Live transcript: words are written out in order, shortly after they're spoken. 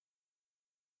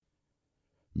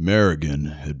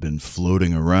Merigan had been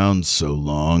floating around so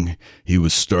long, he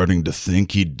was starting to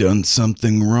think he'd done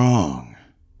something wrong.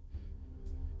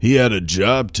 He had a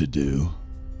job to do,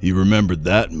 he remembered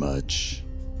that much.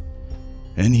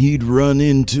 And he'd run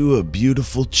into a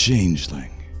beautiful changeling.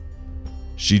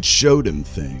 She'd showed him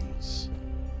things,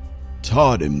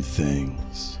 taught him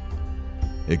things,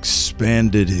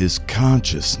 expanded his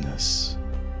consciousness.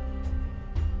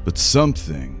 But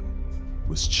something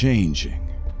was changing.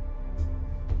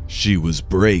 She was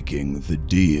breaking the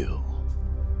deal.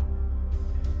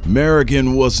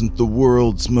 Merigan wasn't the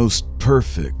world's most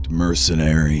perfect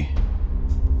mercenary,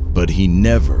 but he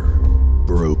never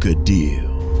broke a deal.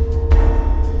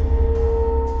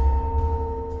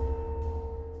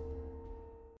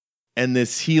 And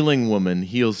this healing woman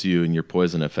heals you and your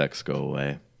poison effects go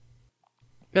away.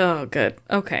 Oh, good.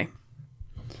 Okay.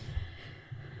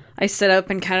 I sit up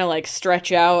and kind of like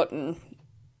stretch out and...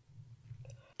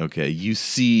 Okay, you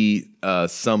see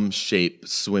some shape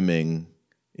swimming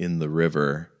in the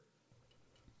river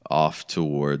off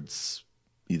towards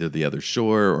either the other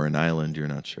shore or an island, you're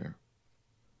not sure.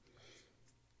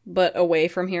 But away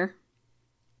from here?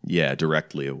 Yeah,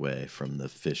 directly away from the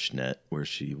fish net where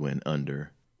she went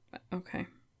under. Okay.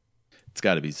 It's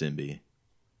got to be Zimby.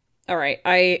 All right.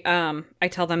 I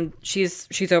tell them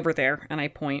she's over there, and I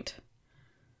point.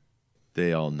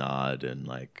 They all nod, and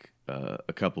like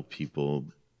a couple people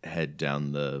head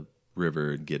down the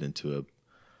river and get into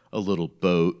a little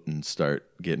boat and start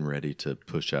getting ready to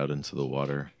push out into the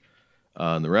water.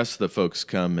 And the rest of the folks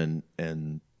come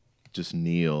and just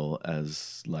kneel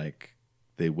as like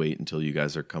they wait until you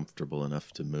guys are comfortable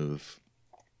enough to move.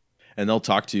 And they'll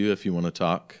talk to you if you want to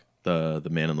talk. The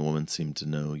man and the woman seem to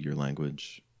know your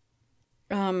language.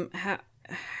 How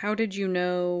did you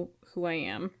know who I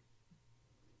am?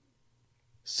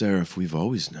 Seraph, we've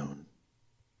always known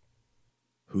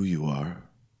who you are,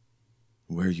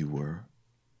 where you were,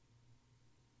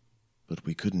 but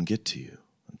we couldn't get to you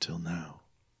until now.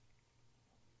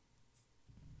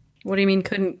 What do you mean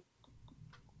couldn't?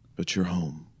 But you're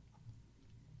home.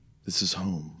 This is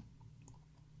home.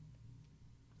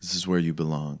 This is where you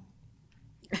belong.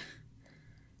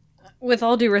 With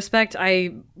all due respect,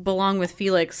 I belong with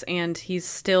Felix, and he's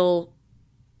still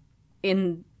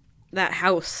in that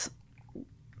house.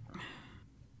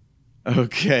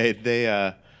 Okay,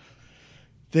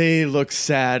 they look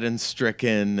sad and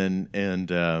stricken, and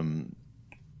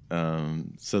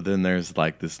so then there's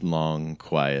like this long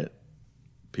quiet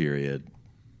period.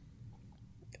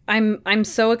 I'm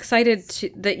so excited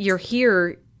that you're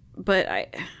here, but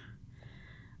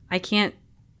I can't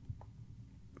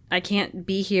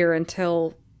be here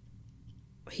until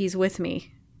he's with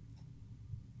me.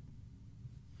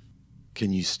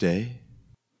 Can you stay?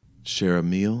 Share a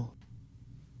meal?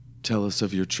 Tell us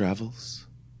of your travels?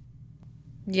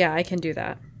 Yeah, I can do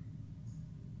that.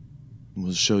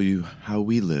 We'll show you how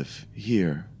we live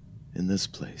here in this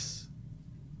place.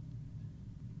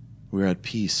 We're at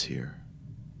peace here.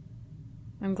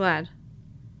 I'm glad.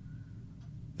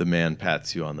 The man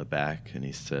pats you on the back and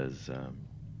he says,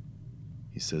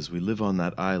 we live on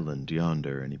that island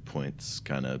yonder, and he points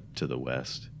kind of to the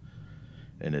west.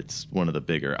 And it's one of the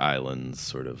bigger islands,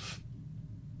 sort of.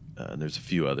 There's a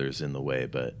few others in the way,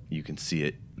 but you can see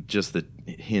it, just the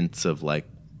hints of like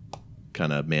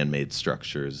kind of man-made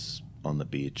structures on the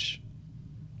beach.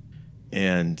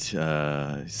 And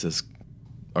he says,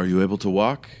 are you able to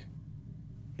walk?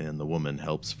 And the woman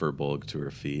helps Firbolg to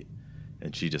her feet,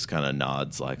 and she just kind of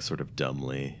nods like sort of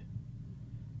dumbly.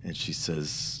 And she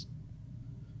says,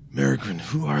 Merigan,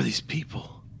 who are these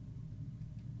people?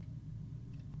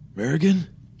 Merigan?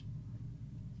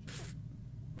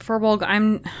 Firbolg,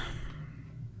 I'm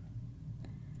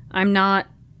not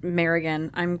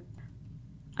Merigan. I'm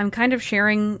kind of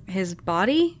sharing his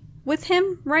body with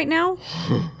him right now.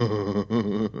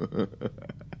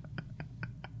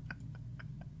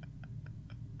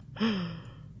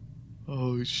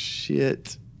 Oh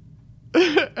shit.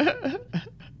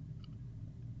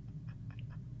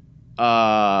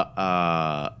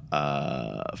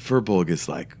 Firbolg is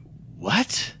like,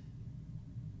 what?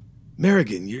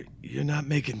 Merigan, you're not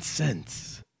making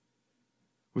sense.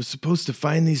 We're supposed to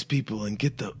find these people and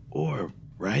get the orb,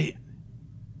 right?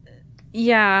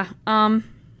 Yeah,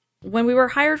 when we were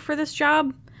hired for this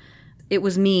job, it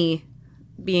was me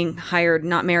being hired,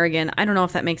 not Merigan. I don't know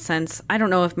if that makes sense. I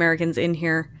don't know if Merigan's in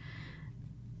here,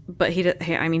 but he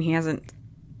hasn't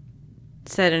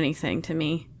said anything to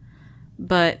me.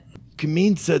 But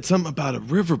Kameen said something about a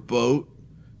riverboat.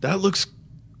 That looks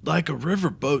like a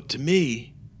riverboat to me.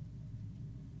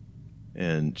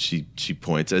 And she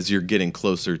points. As you're getting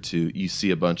closer to, you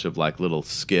see a bunch of like little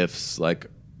skiffs like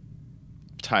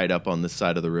tied up on this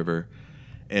side of the river.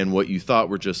 And what you thought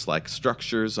were just like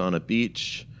structures on a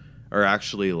beach are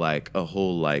actually like a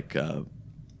whole like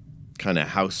kind of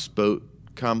houseboat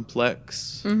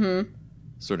complex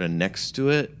sort of next to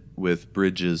it with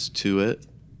bridges to it.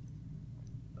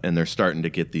 And they're starting to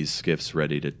get these skiffs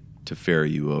ready to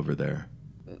ferry you over there.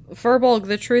 Firbolg,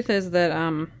 the truth is that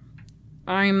I'm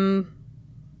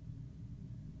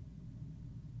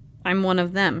one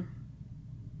of them.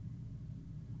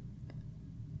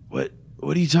 What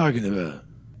are you talking about?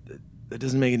 That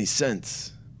doesn't make any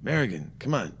sense. Merigan,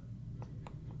 come on.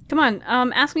 Come on,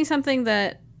 ask me something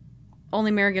that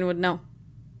only Merigan would know.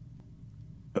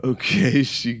 Okay,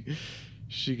 she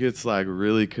gets like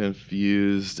really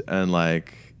confused and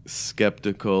like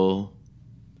skeptical.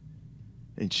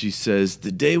 And she says,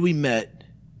 "The day we met,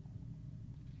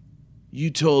 you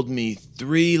told me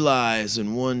 3 lies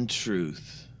and 1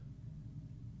 truth.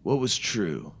 What was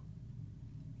true?"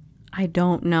 I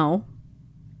don't know.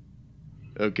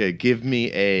 Okay, give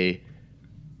me a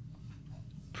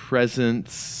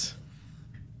presence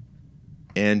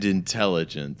and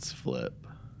intelligence flip.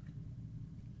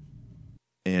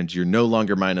 And you're no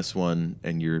longer -1,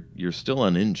 and you're still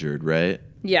uninjured, right?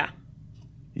 Yeah.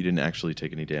 You didn't actually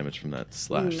take any damage from that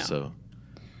slash, No. so...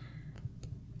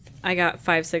 I got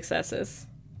 5 successes.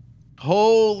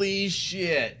 Holy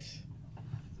shit!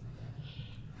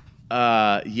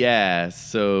 Yeah,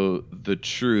 so the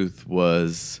truth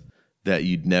was that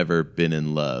you'd never been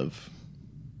in love.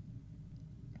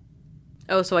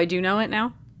 Oh, so I do know it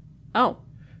now? Oh.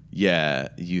 Yeah,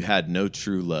 you had no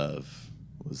true love,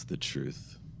 was the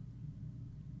truth.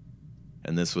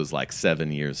 And this was like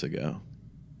 7 years ago.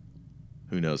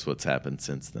 Who knows what's happened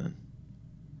since then?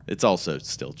 It's also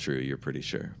still true, you're pretty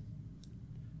sure.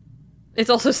 It's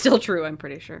also still true, I'm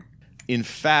pretty sure. In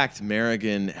fact,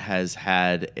 Merigan has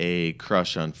had a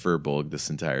crush on Firbolg this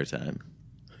entire time.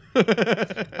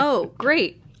 Oh,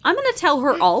 great. I'm going to tell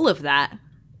her all of that.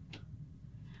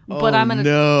 But I'm going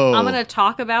to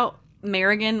talk about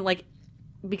Merigan, like,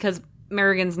 because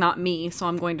Merigan's not me, so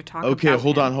I'm going to talk about Okay,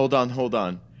 hold him.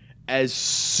 on. As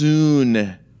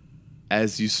soon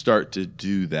as you start to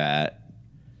do that,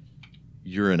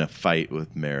 you're in a fight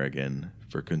with Merigan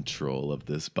for control of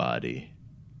this body.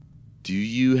 Do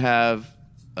you have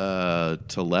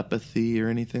telepathy or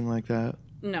anything like that?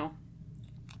 No.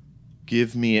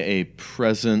 Give me a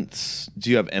presence. Do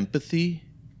you have empathy?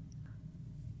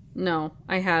 No.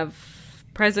 I have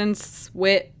presence,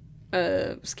 wit,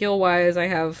 skill-wise, I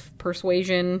have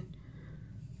persuasion,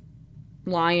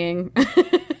 lying.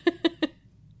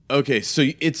 Okay, so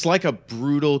it's like a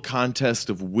brutal contest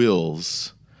of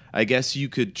wills. I guess you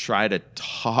could try to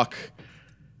talk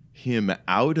him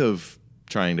out of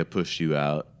trying to push you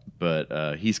out,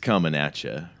 but he's coming at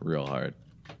you real hard.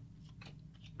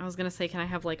 I was gonna say, can I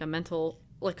have like a mental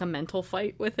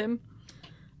fight with him?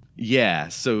 Yeah,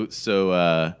 so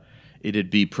it'd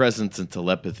be presence and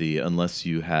telepathy unless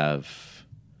you have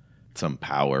some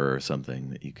power or something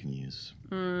that you can use.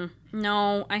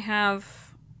 No, I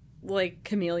have like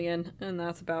chameleon, and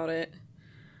that's about it.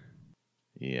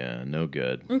 Yeah, no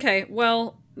good. Okay,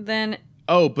 well then.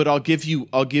 Oh, but I'll give you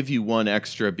 1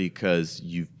 extra because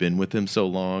you've been with him so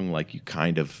long. Like you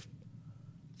kind of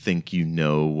think you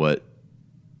know what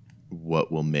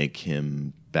will make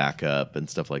him back up and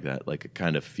stuff like that. Like a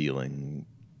kind of feeling.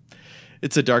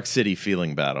 It's a Dark City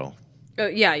feeling battle.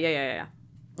 Yeah.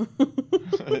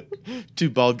 2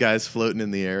 bald guys floating in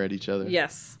the air at each other.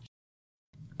 Yes.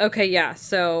 Okay, yeah.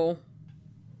 So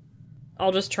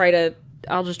I'll just try to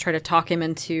talk him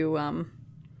into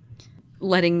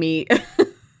letting me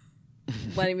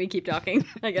keep talking,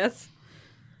 I guess.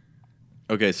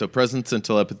 Okay, so presence and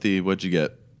telepathy, what'd you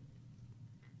get?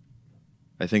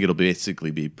 I think it'll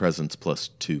basically be presence plus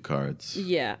 2 cards.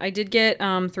 Yeah, I did get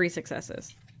 3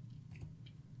 successes.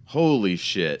 Holy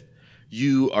shit.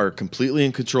 You are completely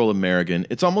in control of Merigan.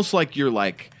 It's almost like you're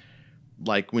like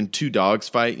when 2 dogs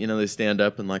fight, you know, they stand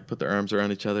up and like put their arms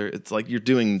around each other. It's like you're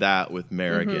doing that with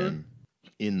Merigan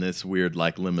in this weird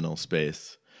like liminal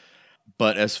space.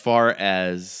 But as far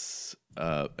as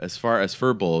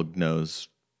Firbolg knows,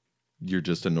 you're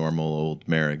just a normal old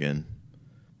Merigan.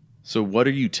 So what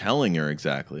are you telling her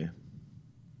exactly?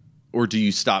 Or do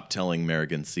you stop telling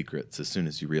Merigan's secrets as soon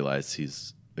as you realize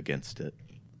he's against it?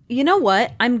 You know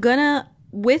what?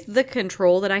 With the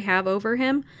control that I have over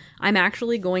him, I'm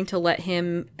actually going to let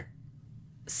him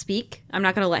speak. I'm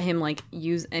not going to let him like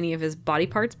use any of his body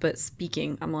parts, but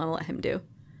speaking, I'm going to let him do.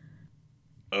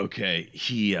 Okay,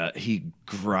 he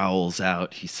growls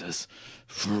out. He says,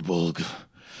 "Firbolg,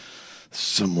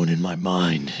 someone in my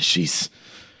mind. She's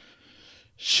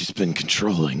been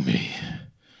controlling me.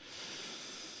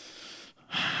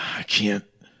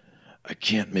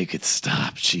 can't make it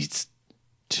stop. She's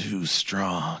too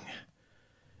strong.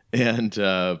 And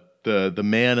the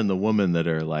man and the woman that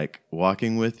are like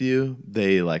walking with you,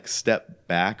 they like step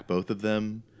back, both of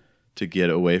them, to get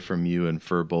away from you and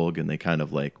Firbolg, and they kind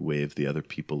of like wave the other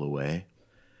people away.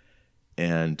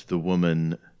 And the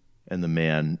woman and the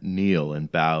man kneel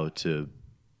and bow to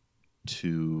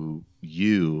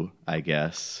you, I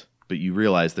guess, but you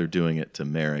realize they're doing it to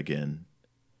Merigan.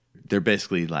 They're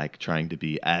basically like trying to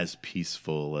be as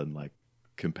peaceful and like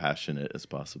compassionate as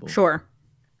possible. Sure.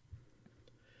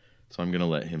 So I'm going to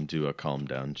let him do a calm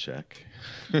down check,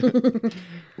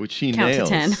 which he Count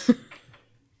nails. to 10.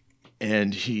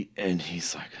 And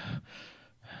he's like,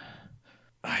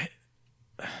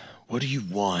 what do you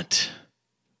want,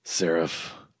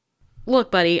 Seraph?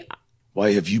 Look, buddy.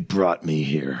 Why have you brought me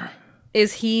here?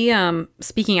 Is he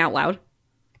speaking out loud?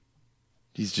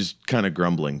 He's just kind of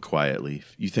grumbling quietly.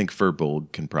 You think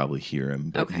Firbolg can probably hear him,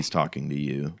 but Okay. He's talking to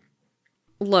you.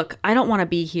 Look, I don't want to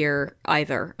be here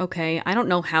either, okay? I don't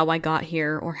know how I got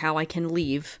here or how I can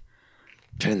leave.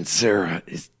 Panzera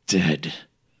is dead,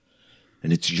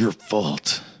 and it's your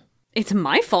fault. It's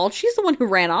my fault. She's the one who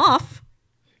ran off.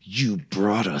 You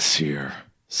brought us here,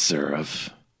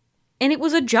 Seraph. And it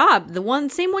was a job,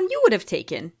 same one you would have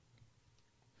taken.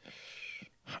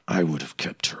 I would have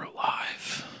kept her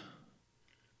alive.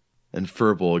 And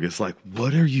Firbolg is like,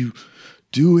 what are you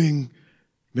doing,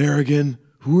 Merigan?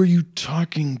 Who are you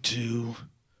talking to?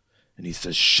 And he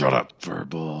says, shut up,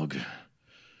 Firbolg.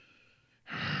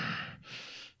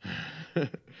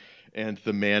 And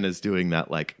the man is doing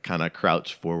that, like, kind of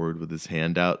crouch forward with his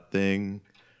hand out thing,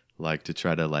 like, to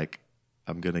try to, like,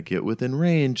 I'm going to get within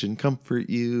range and comfort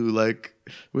you, like,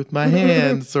 with my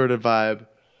hand sort of vibe.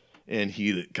 And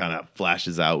he kind of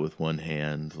flashes out with one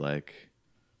hand, like,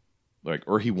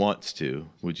 or he wants to.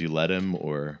 Would you let him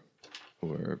or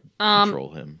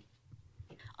control him?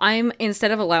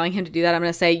 Instead of allowing him to do that, I'm going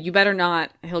to say, you better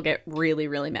not. He'll get really,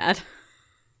 really mad.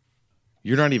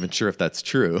 You're not even sure if that's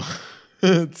true.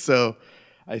 So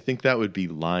I think that would be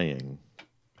lying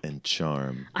and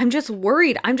charm. I'm just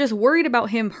worried. I'm just worried about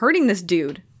him hurting this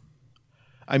dude.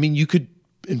 I mean, you could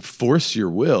enforce your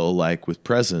will, like with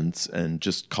presence, and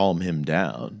just calm him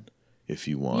down if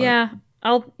you want.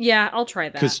 I'll try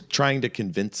that. Because trying to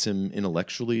convince him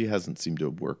intellectually hasn't seemed to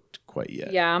have worked quite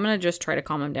yet. Yeah, I'm going to just try to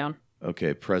calm him down.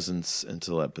 Okay, presence and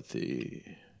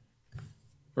telepathy.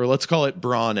 Or let's call it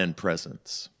brawn and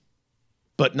presence.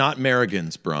 But not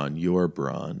Merigan's brawn, your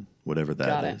brawn, whatever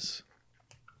that is.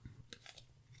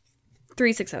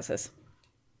 3 successes.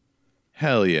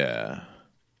 Hell yeah.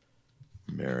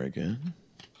 Merigan.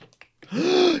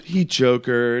 He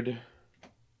jokered.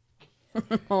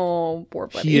 Oh, poor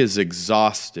buddy. He is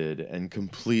exhausted and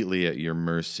completely at your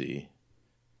mercy.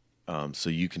 So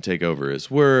you can take over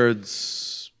his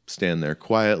words, stand there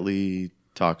quietly,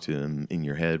 talk to him in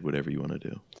your head, whatever you want to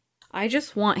do. I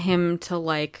just want him to,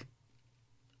 like,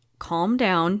 calm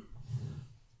down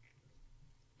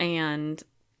and,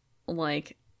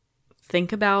 like,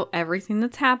 think about everything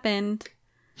that's happened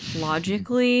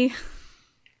logically.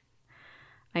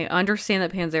 I understand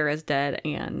that Panzera is dead,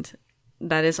 and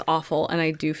that is awful, and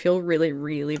I do feel really,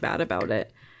 really bad about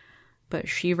it. But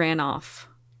she ran off.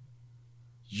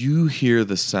 You hear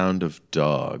the sound of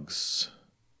dogs,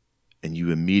 and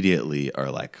you immediately are,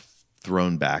 like,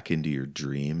 thrown back into your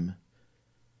dream.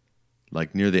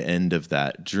 Like, near the end of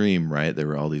that dream, right, there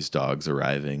were all these dogs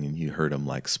arriving, and you heard them,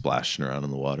 like, splashing around in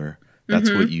the water. That's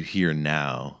what you hear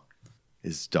now,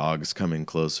 is dogs coming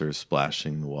closer,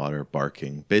 splashing the water,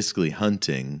 barking, basically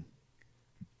hunting.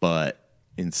 But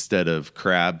instead of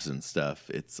crabs and stuff,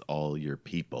 it's all your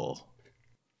people.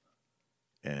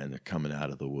 And they're coming out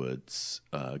of the woods,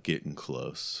 getting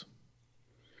close.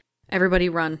 Everybody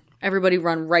run. Everybody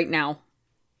run right now.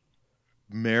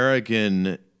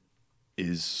 Merigan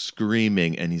is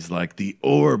screaming, and he's like, the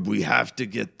orb, we have to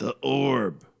get the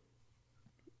orb.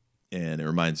 And it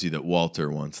reminds you that Walter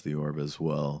wants the orb as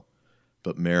well.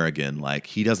 But Merigan, like,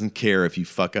 he doesn't care if you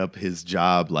fuck up his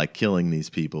job, like killing these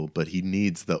people, but he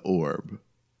needs the orb.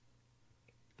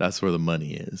 That's where the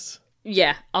money is.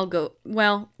 Yeah, I'll go.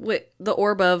 Well, the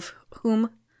orb of whom?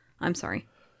 I'm sorry.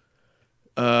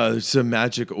 It's a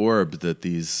magic orb that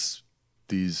these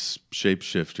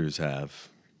shapeshifters have.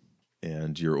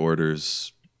 And your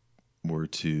orders were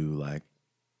to, like,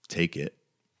 take it.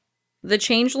 The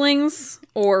changelings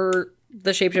or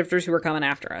the shapeshifters who were coming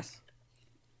after us?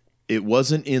 It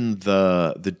wasn't in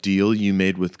the deal you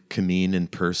made with Kameen in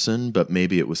person, but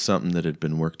maybe it was something that had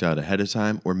been worked out ahead of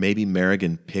time, or maybe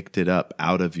Merigan picked it up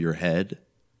out of your head.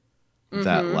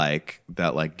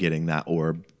 That getting that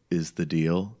orb is the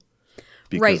deal.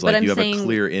 Because right, but like I'm you have saying, a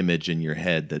clear image in your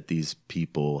head that these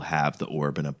people have the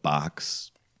orb in a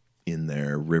box in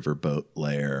their riverboat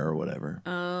lair or whatever.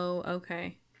 Oh,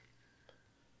 okay.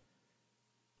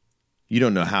 You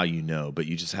don't know how you know, but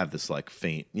you just have this like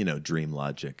faint, dream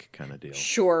logic kind of deal.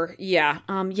 Sure. Yeah.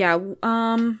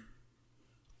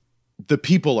 The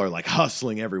people are like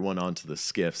hustling everyone onto the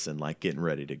skiffs and like getting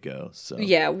ready to go. So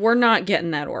Yeah, we're not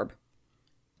getting that orb.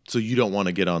 So you don't want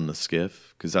to get on the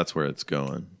skiff because that's where it's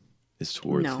going, is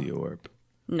towards No. the orb.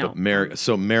 No. But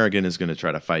so Merigan is going to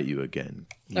try to fight you again.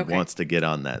 He Okay. wants to get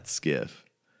on that skiff.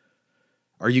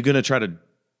 Are you going to try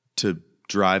to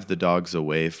drive the dogs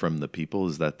away from the people?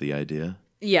 Is that the idea?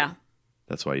 Yeah.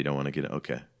 That's why you don't want to get it.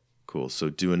 Okay, cool. So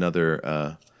do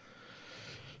another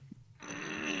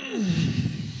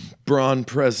brawn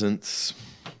presence.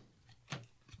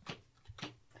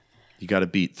 You got to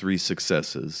beat 3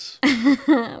 successes.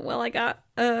 Well, I got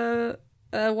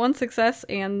one success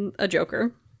and a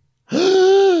joker.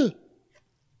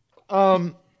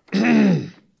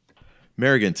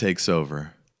 Merigan takes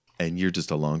over, and you're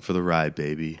just along for the ride,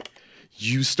 baby.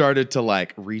 You started to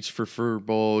like reach for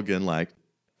Firbolg and like,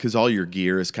 because all your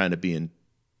gear is kind of being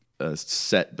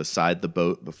set beside the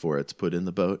boat before it's put in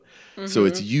the boat. Mm-hmm. So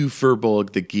it's you,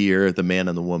 Firbolg, the gear, the man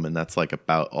and the woman. That's like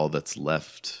about all that's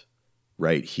left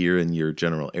right here in your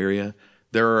general area.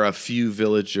 There are a few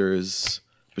villagers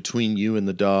between you and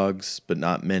the dogs, but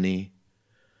not many.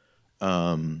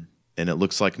 And it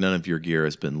looks like none of your gear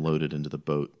has been loaded into the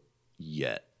boat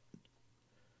yet.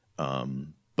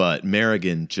 But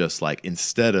Merigan just like,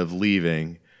 instead of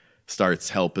leaving, starts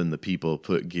helping the people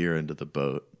put gear into the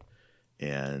boat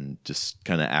and just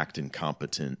kind of acting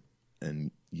competent and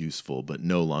useful, but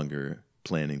no longer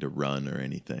planning to run or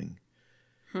anything.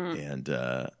 And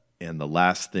the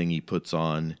last thing he puts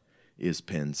on is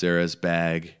Panzera's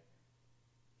bag.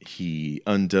 He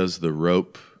undoes the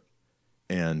rope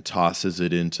and tosses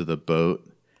it into the boat,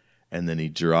 and then he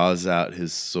draws out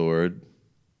his sword.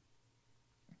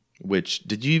 Which,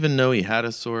 did you even know he had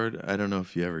a sword? I don't know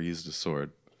if you ever used a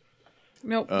sword.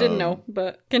 Nope, didn't know,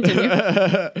 but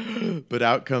continue. But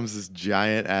out comes this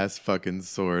giant ass fucking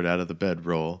sword out of the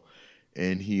bedroll,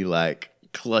 and he like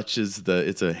clutches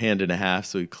it's a hand and a half,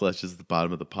 so he clutches the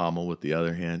bottom of the pommel with the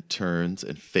other hand, turns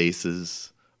and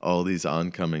faces all these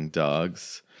oncoming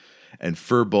dogs. And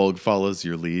Firbolg follows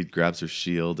your lead, grabs her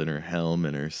shield and her helm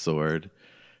and her sword,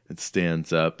 and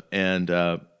stands up. And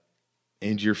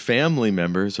your family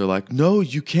members are like, "No,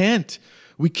 you can't.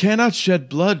 We cannot shed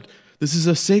blood. This is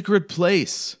a sacred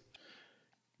place.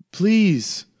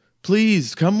 Please,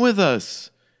 please come with us."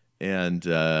 And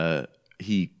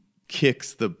he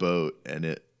kicks the boat, and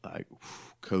it like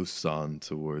coasts on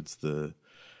towards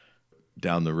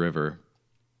down the river,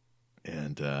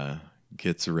 and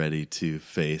gets ready to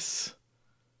face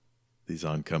these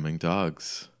oncoming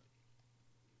dogs.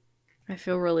 I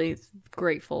feel really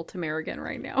grateful to Merigan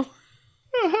right now.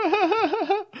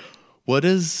 What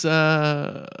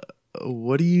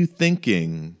are you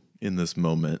thinking in this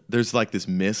moment? There's like this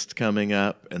mist coming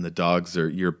up, and the dogs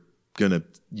you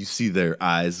see their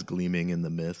eyes gleaming in the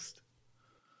mist.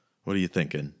 What are you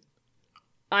thinking?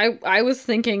 I was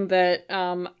thinking that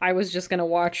I was just gonna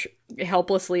watch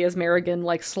helplessly as Merigan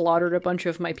like slaughtered a bunch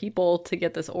of my people to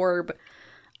get this orb,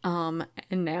 and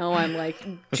now I'm like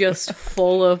just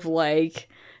full of like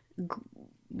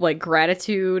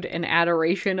gratitude and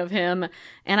adoration of him,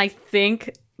 and I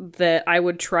think that I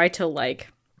would try to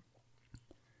like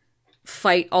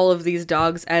fight all of these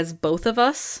dogs as both of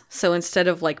us. So instead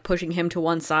of like pushing him to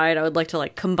one side, I would like to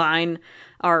like combine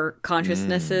our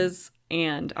consciousnesses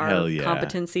and our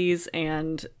competencies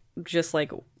and just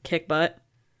like kick butt.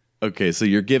 Okay, so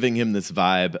you're giving him this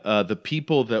vibe. The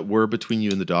people that were between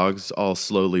you and the dogs all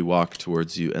slowly walk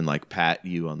towards you and like pat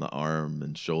you on the arm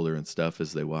and shoulder and stuff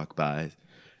as they walk by,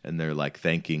 and they're like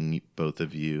thanking both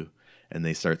of you, and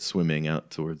they start swimming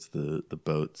out towards the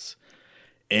boats.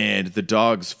 And the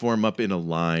dogs form up in a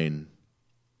line.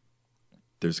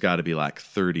 There's got to be like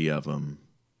 30 of them,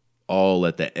 all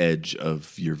at the edge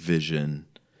of your vision.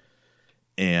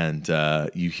 And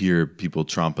you hear people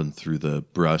tromping through the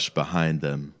brush behind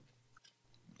them.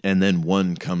 And then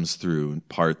one comes through and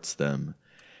parts them.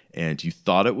 And you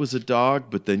thought it was a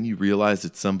dog, but then you realize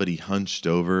it's somebody hunched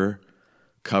over,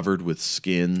 covered with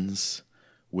skins,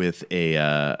 with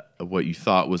a what you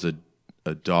thought was a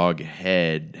dog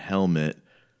head helmet,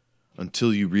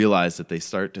 until you realize that they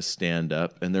start to stand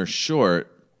up, and they're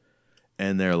short,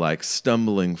 and they're like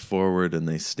stumbling forward, and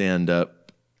they stand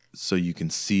up so you can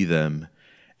see them,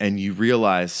 and you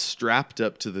realize strapped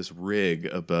up to this rig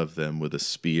above them with a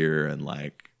spear and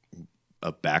like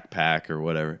a backpack or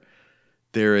whatever,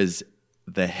 there is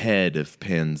the head of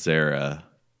Panzera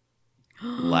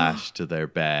lashed to their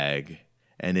bag,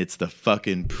 and it's the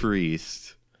fucking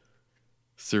priest.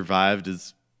 Survived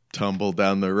his tumble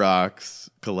down the rocks,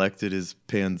 collected his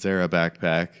Panzera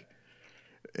backpack,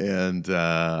 and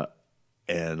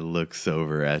looks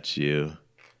over at you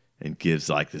and gives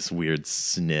like this weird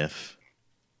sniff.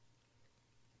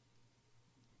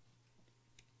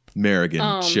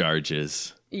 Merigan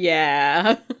charges.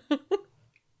 Yeah.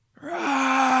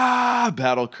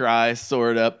 Battle cry,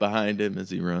 sword up behind him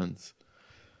as he runs.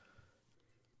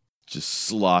 Just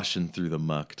sloshing through the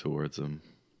muck towards him.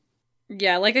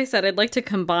 Yeah, like I said, I'd like to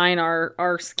combine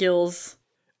our skills.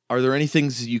 Are there any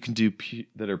things you can do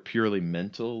that are purely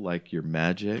mental, like your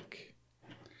magic?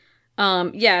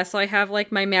 Yeah, so I have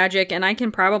like my magic, and I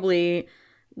can probably,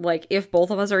 like, if both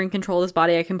of us are in control of this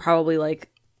body, I can probably like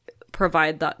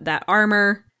provide that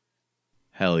armor.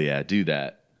 Hell yeah, do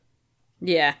that.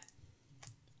 Yeah.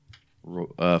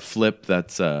 Flip,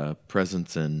 that's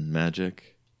presence and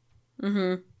magic.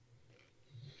 Mm-hmm.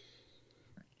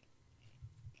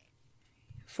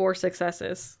 4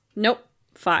 successes. Nope.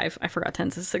 5. I forgot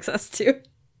 10's a success too.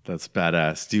 That's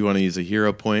badass. Do you want to use a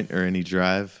hero point or any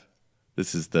drive?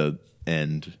 This is the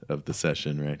end of the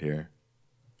session right here.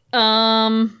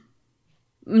 No,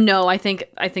 I think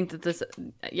that this.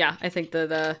 Yeah, I think that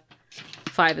the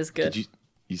 5 is good.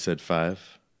 You said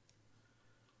 5?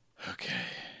 Okay.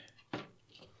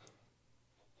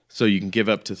 So you can give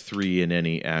up to 3 in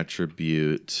any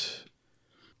attribute.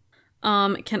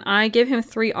 Can I give him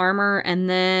 3 armor, and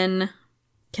then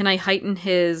can I heighten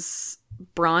his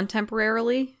brawn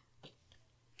temporarily?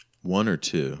 1 or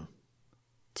 2?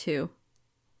 2.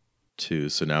 2.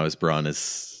 So now his brawn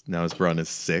is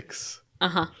 6.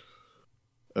 Uh-huh.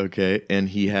 Okay, and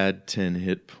he had 10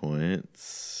 hit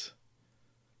points.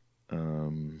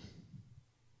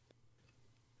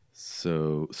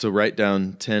 So write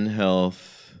down 10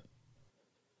 health,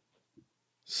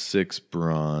 6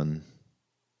 brawn.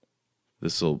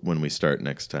 This'll, when we start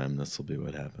next time, this'll be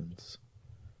what happens.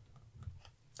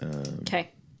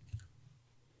 Okay.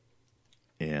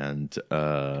 And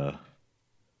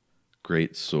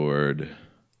great sword.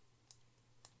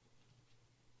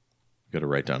 Got to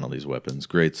write down all these weapons.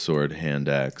 Great sword, hand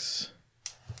axe,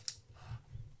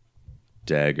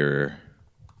 dagger.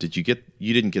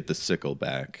 You didn't get the sickle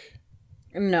back.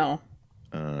 No.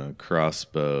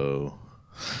 Crossbow.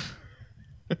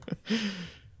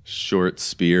 Short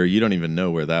spear. You don't even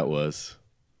know where that was.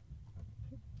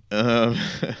 And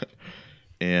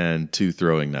 2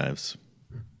 throwing knives.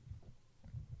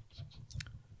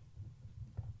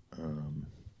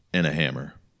 And a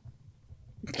hammer.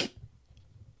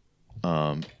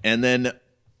 And then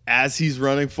as he's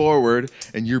running forward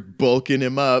and you're bulking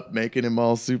him up, making him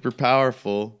all super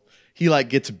powerful, he like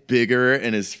gets bigger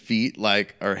and his feet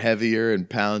like are heavier and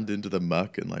pound into the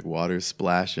muck and like water's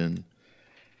splashing.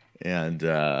 And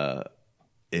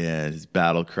his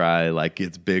battle cry like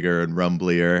gets bigger and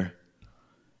rumblier.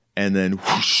 And then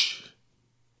whoosh,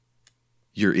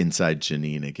 you're inside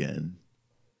Janine again.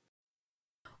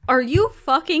 Are you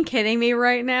fucking kidding me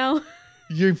right now?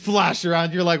 You flash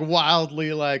around, you're like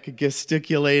wildly like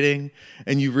gesticulating,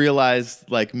 and you realize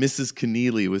like Mrs.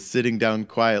 Keneally was sitting down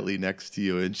quietly next to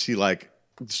you, and she like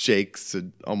shakes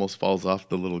and almost falls off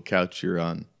the little couch you're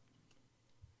on.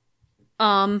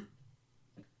 I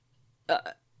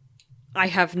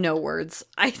have no words.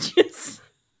 I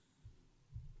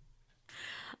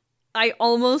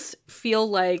almost feel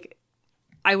like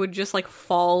I would just like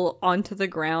fall onto the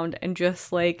ground and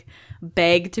just like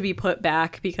beg to be put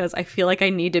back because I feel like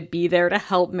I need to be there to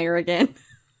help Merigan.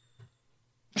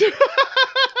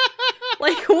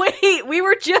 Like, wait,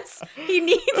 he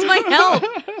needs my help.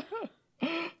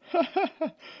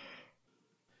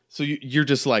 So you're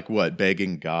just like what,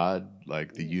 begging God,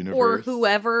 like the universe? Or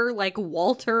whoever, like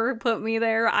Walter put me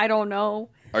there. I don't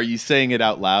know. Are you saying it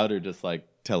out loud or just like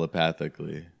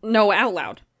telepathically? No, out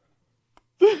loud.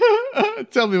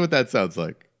 Tell me what that sounds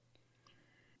like.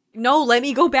 No, let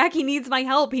me go back. He needs my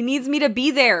help. He needs me to be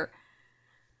there.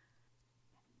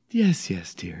 Yes,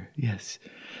 dear. Yes,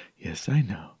 I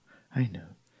know.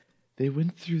 They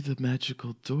went through the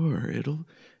magical door. It'll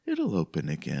open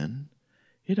again.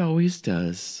 It always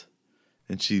does.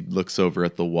 And she looks over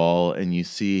at the wall, and you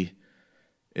see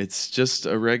it's just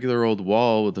a regular old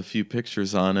wall with a few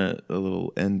pictures on it, a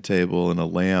little end table and a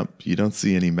lamp. You don't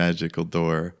see any magical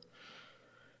door.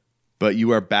 But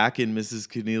you are back in Mrs.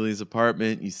 Keneally's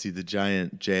apartment. You see the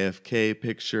giant JFK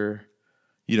picture.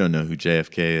 You don't know who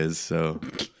JFK is, so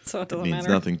it doesn't means matter.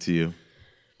 Nothing to you.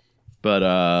 But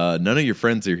none of your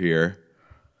friends are here.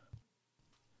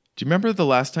 Do you remember the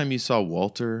last time you saw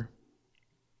Walter?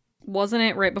 Wasn't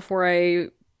it right before I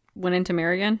went into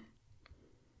Merigan?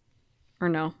 Or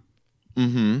no?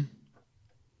 Mm-hmm.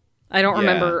 I don't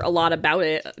remember a lot about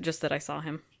it, just that I saw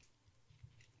him.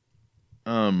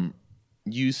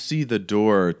 You see the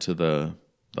door to the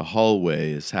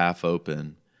hallway is half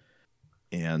open,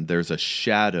 and there's a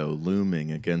shadow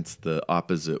looming against the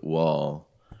opposite wall,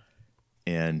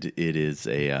 and it is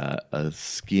a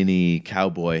skinny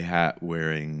cowboy hat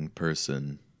wearing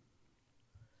person.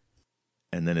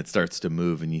 And then it starts to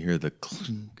move, and you hear the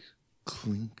clink,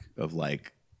 clink of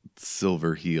like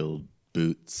silver-heeled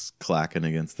boots clacking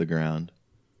against the ground.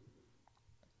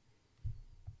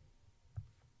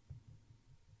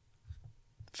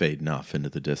 Fading off into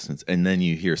the distance. And then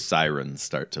you hear sirens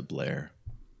start to blare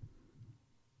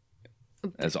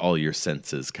as all your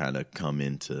senses kind of come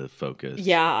into focus.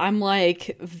 Yeah, I'm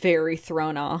like very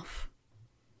thrown off.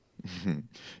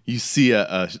 You see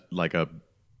a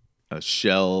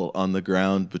shell on the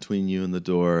ground between you and the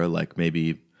door, like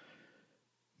maybe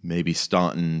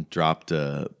Staunton dropped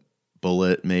a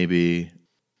bullet, maybe.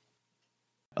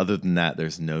 Other than that,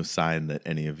 there's no sign that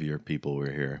any of your people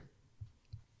were here.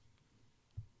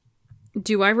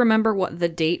 Do I remember what the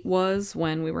date was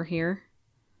when we were here?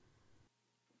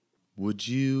 Would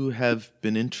you have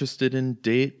been interested in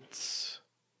dates?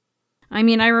 I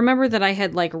mean, I remember that I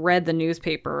had like read the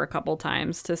newspaper a couple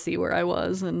times to see where I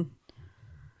was and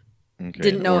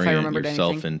didn't know if I remembered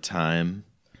yourself anything. In time.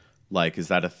 Like, is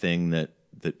that a thing that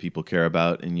people care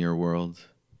about in your world?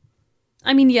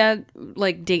 I mean, yeah,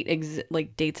 like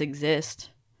dates exist.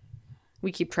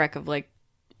 We keep track of like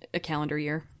a calendar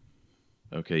year.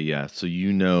 Okay, yeah. So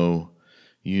you know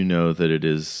that it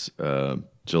is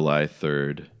July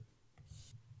 3rd,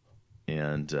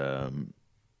 and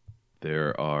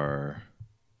there are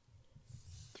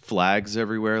flags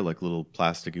everywhere, like little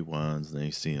plasticky ones, and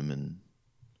you see them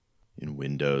in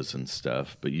windows and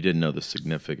stuff. But you didn't know the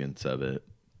significance of it.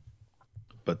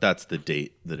 But that's the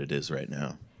date that it is right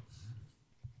now.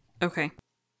 Okay.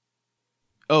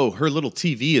 Oh, her little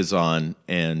TV is on,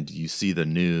 and you see the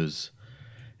news.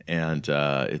 And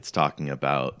it's talking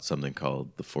about something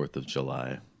called the 4th of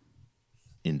July,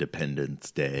 Independence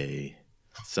Day,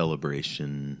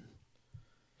 celebration.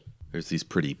 There's these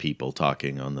pretty people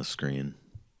talking on the screen.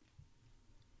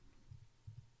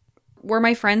 Were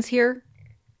my friends here?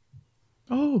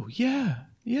 Oh, yeah.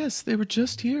 Yes, they were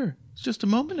just here. It's just a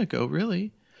moment ago,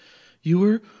 really. You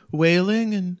were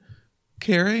wailing and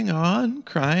carrying on,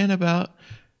 crying about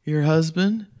your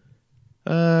husband.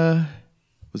 Was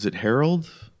it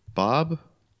Harold? Bob?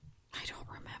 I don't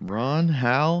remember. Ron?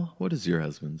 Hal? What is your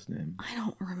husband's name? I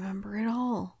don't remember at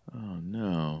all. Oh,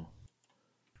 no.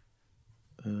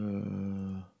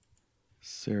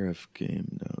 Seraph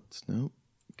game notes. Nope.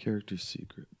 Character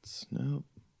secrets. Nope.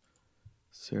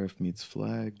 Seraph meets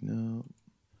flag. Nope.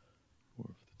 War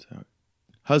of the Tower.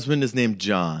 Husband is named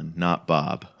John, not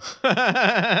Bob.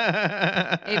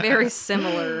 A very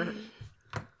similar.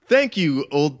 Thank you,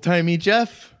 old-timey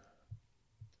Jeff.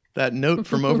 That note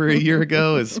from over a year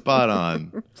ago is spot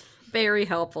on. Very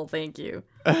helpful, thank you.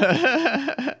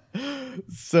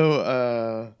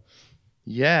 So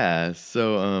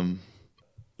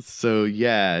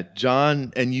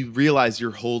John, and you realize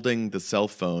you're holding the cell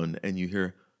phone and you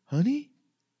hear, honey,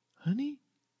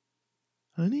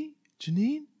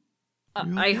 Janine?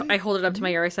 I hold it up to my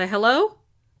ear. I say, hello?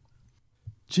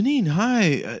 Janine,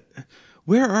 hi.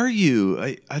 Where are you?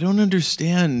 I don't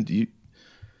understand. You,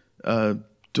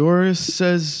 Doris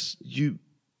says you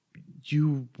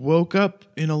woke up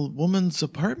in a woman's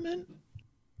apartment?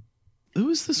 Who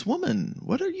is this woman?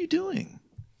 What are you doing?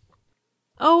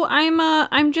 Oh,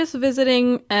 I'm just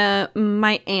visiting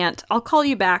my aunt. I'll call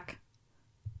you back.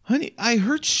 Honey, I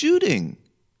heard shooting.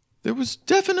 There was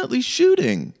definitely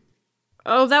shooting.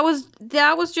 Oh, that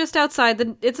was just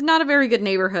outside. It's not a very good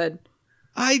neighborhood.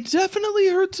 I definitely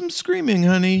heard some screaming,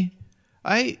 honey.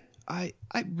 I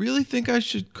really think I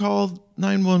should call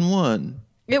 911.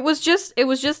 It was just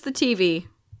the TV.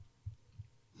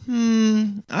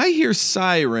 I hear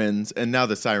sirens, and now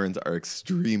the sirens are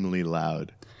extremely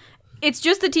loud. It's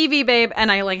just the TV, babe,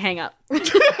 and I hang up.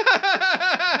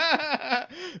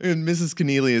 And Mrs.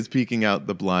 Keneally is peeking out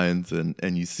the blinds,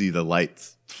 and you see the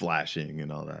lights flashing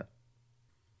and all that.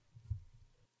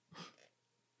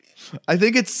 I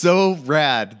think it's so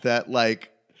rad that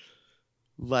like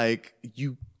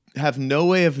you have no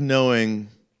way of knowing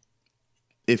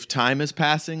if time is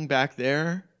passing back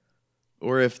there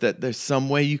or if that there's some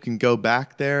way you can go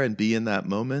back there and be in that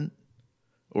moment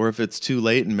or if it's too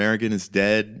late and Merigan is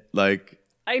dead. Like,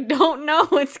 I don't know.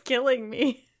 It's killing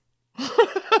me.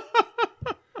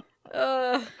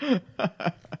 The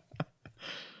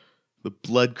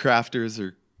blood crafters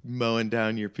are mowing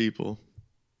down your people.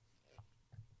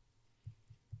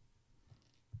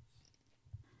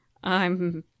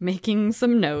 I'm making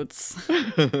some notes.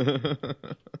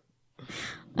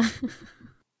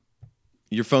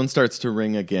 Your phone starts to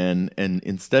ring again, and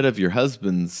instead of your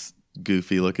husband's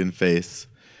goofy-looking face,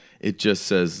 it just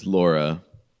says Laura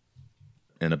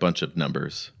and a bunch of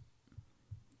numbers.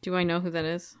 Do I know who that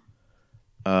is?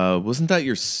 Wasn't that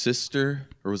your sister,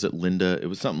 or was it Linda? It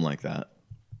was something like that.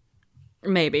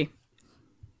 Maybe.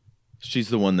 She's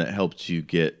the one that helped you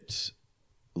get,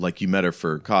 like, you met her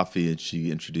for coffee, and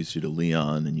she introduced you to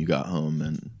Leon, and you got home,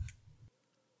 and...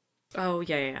 Oh,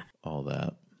 yeah. all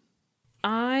that.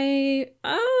 I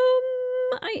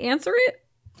answer it.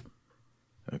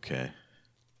 Okay.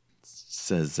 It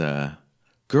says,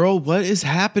 girl, what is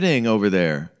happening over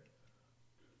there?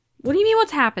 What do you mean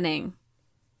what's happening?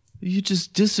 You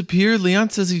just disappeared.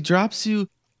 Leon says he drops you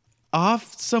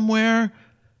off somewhere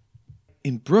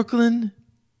in Brooklyn,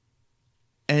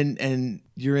 and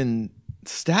you're in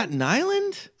Staten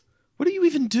Island? What are you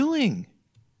even doing?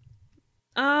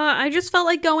 I just felt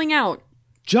like going out.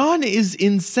 John is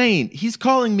insane. He's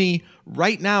calling me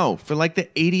right now for like the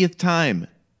 80th time.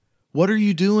 What are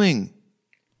you doing?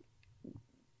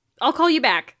 I'll call you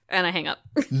back. And I hang up.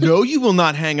 No, you will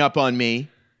not hang up on me.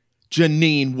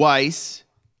 Janine Weiss.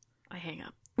 I hang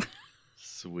up.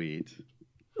 Sweet.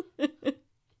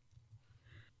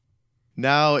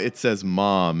 Now it says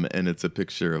mom, and it's a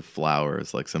picture of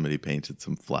flowers, like somebody painted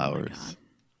some flowers.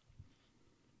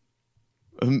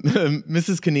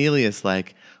 Mrs. Keneally is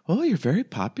like, oh, you're very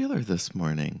popular this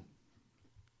morning.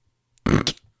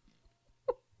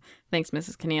 Thanks,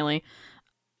 Mrs. Keneally.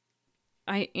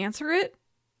 I answer it?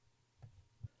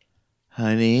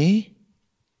 Honey?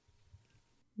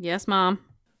 Yes, Mom.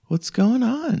 What's going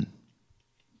on?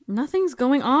 Nothing's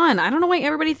going on. I don't know why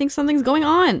everybody thinks something's going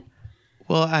on.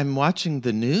 Well, I'm watching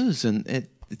the news, and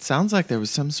it sounds like there was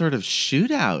some sort of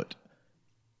shootout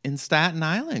in Staten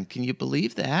Island. Can you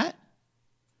believe that?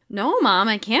 No, Mom,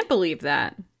 I can't believe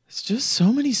that. It's just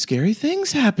so many scary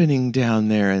things happening down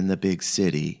there in the big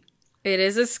city. It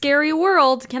is a scary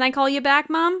world. Can I call you back,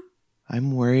 Mom?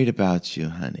 I'm worried about you,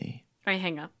 honey. I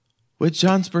hang up. What's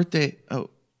John's birthday? Oh.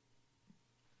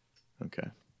 Okay.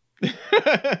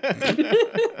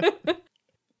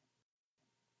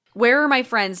 Where are my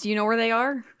friends? Do you know where they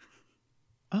are?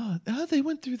 Oh, they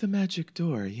went through the magic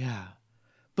door, yeah.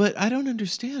 But I don't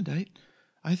understand.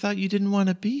 I thought you didn't want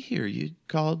to be here. You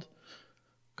called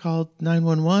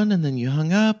 911 and then you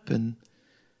hung up and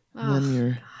then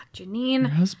your Janine. Your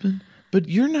husband. But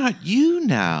you're not you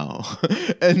now.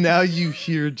 And now you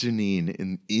hear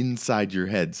Janine inside your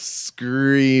head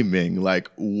screaming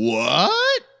like,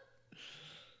 what?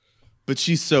 But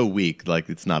she's so weak, like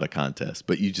it's not a contest.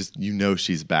 But you know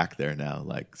she's back there now,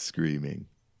 like screaming.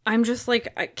 I'm just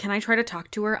like, can I try to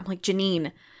talk to her? I'm like,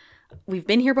 Janine, we've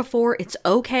been here before. It's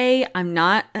okay. I'm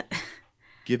not.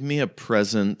 Give me a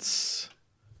presence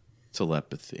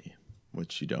telepathy,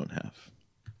 which you don't have.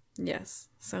 Yes.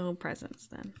 So presence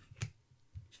then.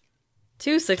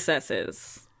 2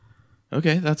 successes.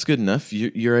 Okay, that's good enough.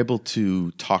 You're able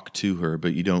to talk to her,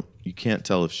 but you can't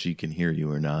tell if she can hear you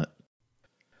or not.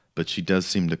 But she does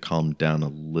seem to calm down a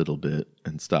little bit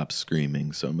and stop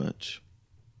screaming so much.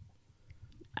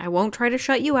 I won't try to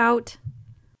shut you out.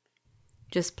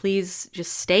 Please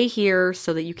stay here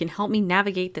so that you can help me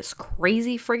navigate this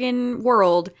crazy friggin'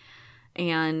 world,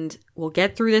 and we'll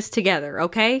get through this together,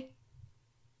 okay?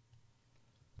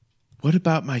 What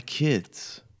about my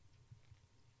kids?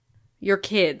 Your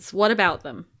kids, what about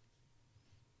them?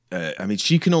 I mean,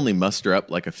 she can only muster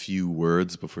up like a few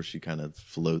words before she kind of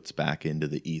floats back into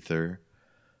the ether.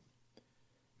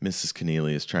 Mrs.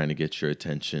 Keneally is trying to get your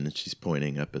attention, and she's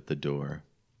pointing up at the door.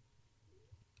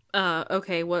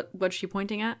 Okay, what's she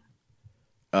pointing at?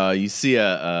 You see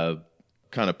a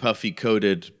kind of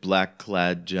puffy-coated,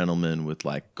 black-clad gentleman with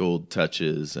like gold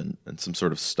touches and some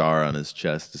sort of star on his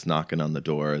chest is knocking on the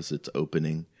door as it's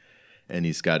opening. And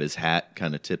he's got his hat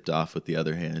kind of tipped off with the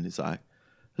other hand. He's like,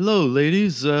 hello,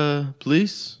 ladies,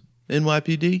 police,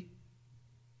 NYPD.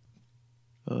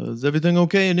 Is everything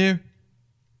okay in here?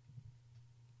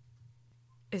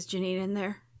 Is Janine in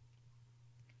there?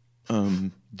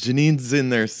 Janine's in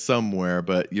there somewhere,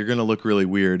 but you're going to look really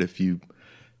weird if you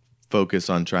focus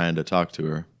on trying to talk to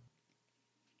her.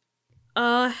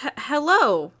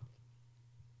 Hello.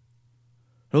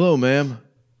 Hello, ma'am.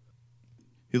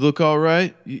 You look all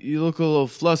right? You look a little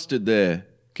flustered there.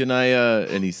 Can I,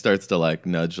 and he starts to like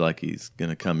nudge like he's going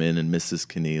to come in, and Mrs.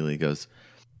 Keneally goes,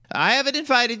 I haven't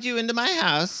invited you into my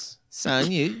house,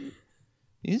 son. You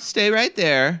stay right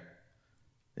there.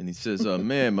 And he says,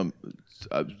 ma'am,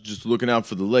 I'm just looking out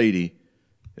for the lady.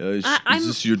 Is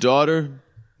this your daughter,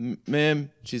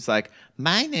 ma'am? She's like,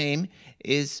 my name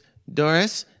is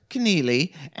Doris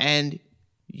Keneally, and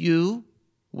you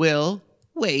will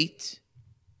wait.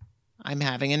 I'm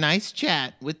having a nice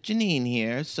chat with Janine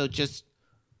here, so just...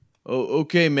 Oh,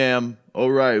 okay, ma'am.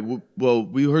 All right. Well,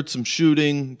 we heard some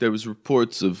shooting. There was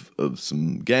reports of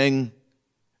some gang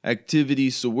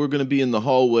activity, so we're going to be in the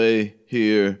hallway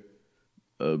here.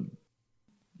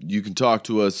 You can talk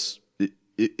to us.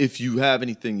 If you have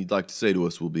anything you'd like to say to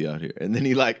us, we'll be out here. And then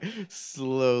he, like,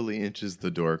 slowly inches the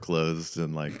door closed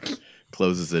and, like,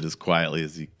 closes it as quietly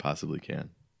as he possibly can.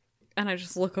 And I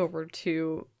just look over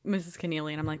to Mrs.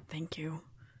 Keneally and I'm like, thank you.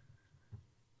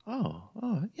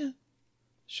 Oh, yeah.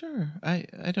 Sure, I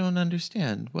don't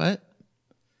understand. What?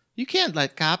 You can't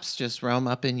let cops just roam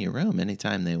up in your room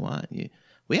anytime they want.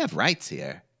 We have rights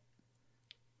here.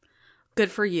 Good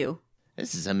for you.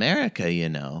 This is America, you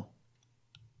know.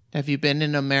 Have you been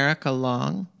in America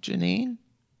long, Janine?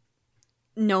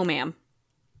 No, ma'am.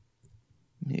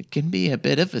 It can be a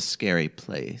bit of a scary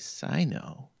place, I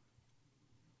know.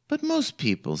 But most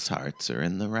people's hearts are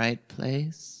in the right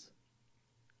place.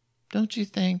 Don't you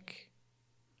think?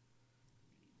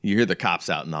 You hear the cops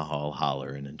out in the hall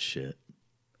hollering and shit.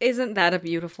 Isn't that a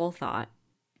beautiful thought?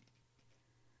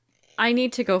 I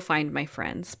need to go find my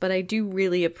friends, but I do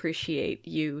really appreciate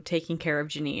you taking care of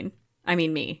Janine. I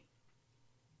mean, me.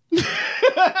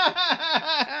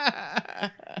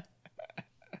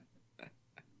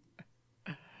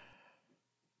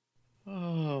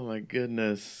 Oh, my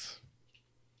goodness.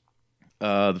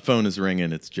 The phone is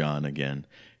ringing. It's John again.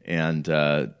 And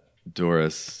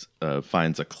Doris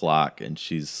finds a clock and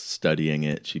she's studying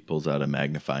it. She pulls out a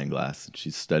magnifying glass and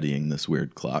she's studying this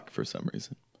weird clock for some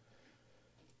reason.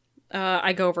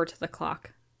 I go over to the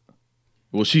clock.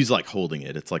 Well, she's like holding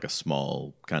it. It's like a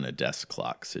small kind of desk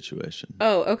clock situation.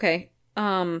 Oh, okay.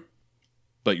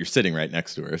 But you're sitting right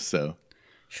next to her, so.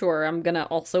 Sure, I'm gonna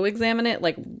also examine it,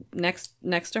 like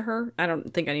next to her. I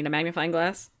don't think I need a magnifying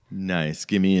glass. Nice.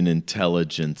 Give me an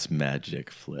intelligence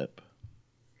magic flip.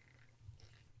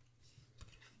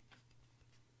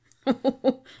 1,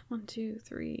 2,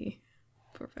 3,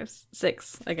 4, 5,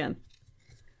 6 again.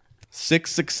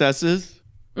 6 successes?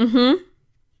 Mm-hmm.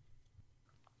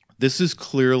 This is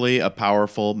clearly a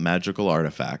powerful magical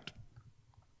artifact.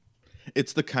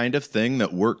 It's the kind of thing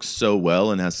that works so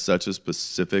well and has such a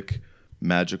specific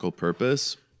magical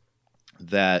purpose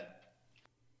that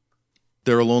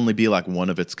there'll only be like one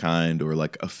of its kind or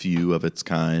like a few of its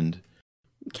kind.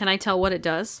 Can I tell what it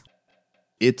does?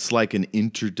 It's like an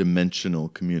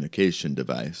interdimensional communication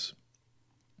device.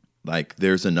 Like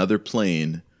there's another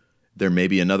plane, there may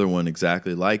be another one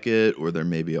exactly like it, or there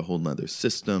may be a whole nother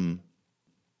system.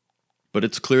 But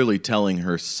it's clearly telling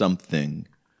her something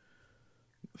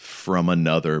from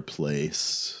another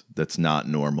place that's not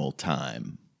normal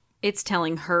time. It's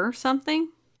telling her something?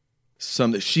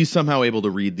 She's somehow able to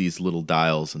read these little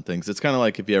dials and things. It's kind of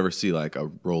like if you ever see like a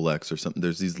Rolex or something.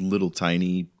 There's these little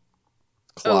tiny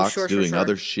clocks doing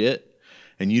other shit.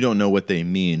 And you don't know what they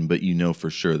mean, but you know for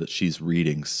sure that she's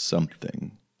reading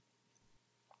something.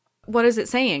 What is it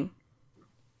saying?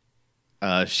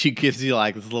 She gives you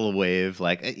like this little wave,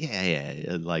 like,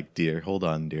 yeah, like, dear, hold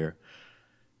on, dear.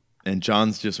 And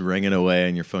John's just ringing away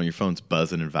on your phone. Your phone's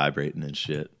buzzing and vibrating and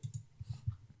shit.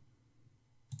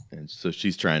 And so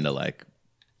she's trying to like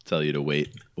tell you to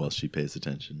wait while she pays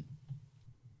attention.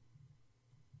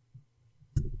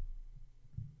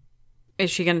 Is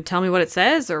she going to tell me what it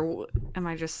says, or am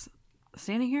I just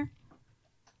standing here?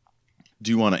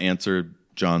 Do you want to answer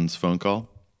John's phone call?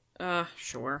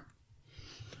 Sure.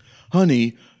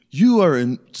 Honey, you are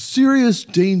in serious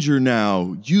danger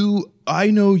now. I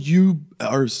know you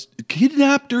are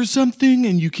kidnapped or something,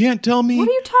 and you can't tell me. What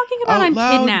are you talking about? I'm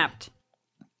loud. Kidnapped.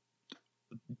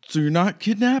 So you're not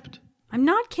kidnapped? I'm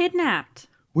not kidnapped.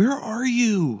 Where are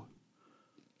you?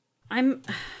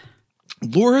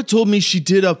 Laura told me she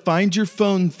did a find your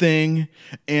phone thing,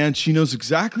 and she knows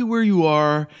exactly where you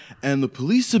are, and the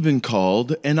police have been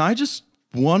called, and I just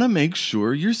want to make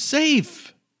sure you're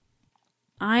safe.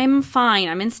 I'm fine.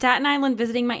 I'm in Staten Island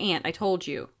visiting my aunt. I told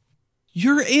you.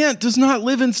 Your aunt does not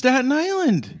live in Staten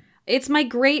Island. It's my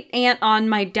great aunt on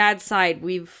my dad's side.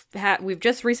 We've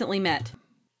just recently met.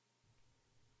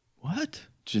 What?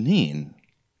 Janine?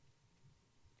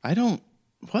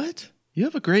 What? You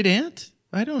have a great aunt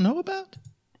I don't know about?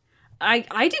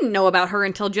 I didn't know about her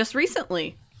until just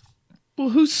recently. Well,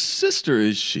 whose sister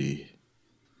is she?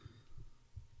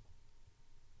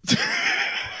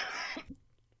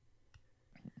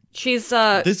 She's,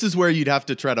 This is where you'd have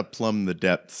to try to plumb the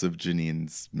depths of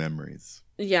Janine's memories.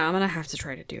 Yeah, I'm gonna have to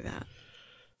try to do that.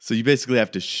 So you basically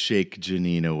have to shake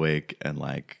Janine awake and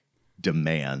like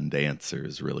demand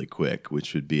answers really quick,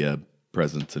 which would be a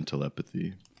presence and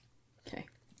telepathy. Okay.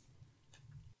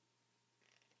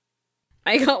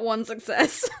 I got 1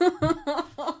 success.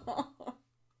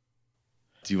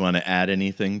 Do you want to add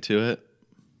anything to it?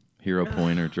 Hero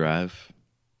point or drive?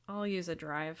 I'll use a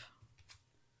drive.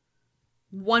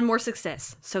 1 more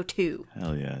success, so 2.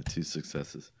 Hell yeah, 2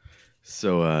 successes.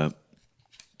 So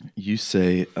you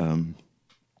say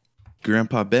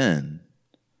Grandpa Ben,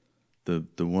 the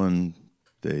one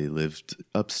they lived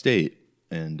upstate,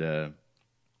 and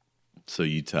so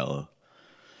you tell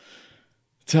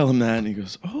him that, and he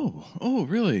goes, "Oh,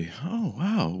 really? Oh,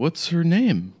 wow. What's her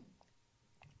name?"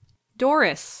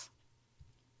 Doris.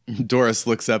 Doris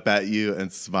looks up at you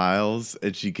and smiles,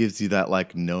 and she gives you that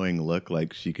like knowing look,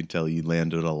 like she can tell you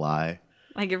landed a lie.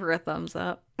 I give her a thumbs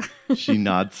up. She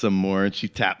nods some more, and she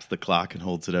taps the clock and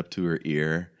holds it up to her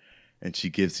ear, and she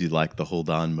gives you like the hold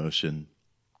on motion.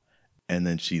 And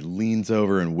then she leans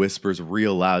over and whispers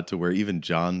real loud to where even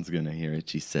John's going to hear it.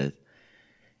 She says,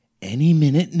 "Any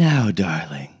minute now,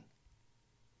 darling."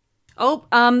 Oh,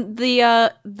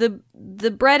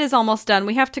 the bread is almost done.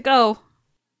 We have to go.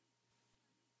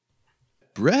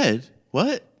 Bread?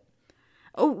 What?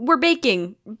 Oh, we're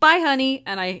baking. Bye, honey.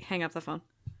 And I hang up the phone.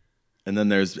 And then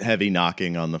there's heavy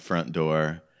knocking on the front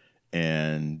door,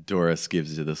 and Doris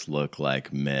gives you this look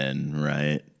like men,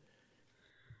 right?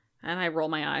 And I roll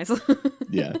my eyes.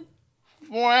 Yeah.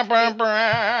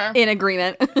 In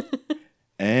agreement.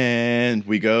 And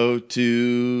we go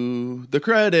to the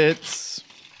credits.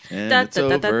 And it's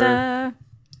over.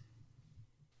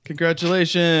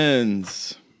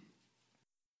 Congratulations.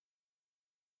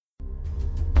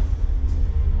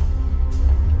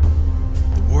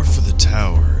 The War for the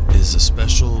Tower is a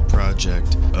special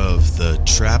project of the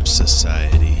Trap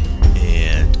Society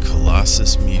and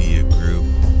Colossus Media Group.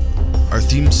 Our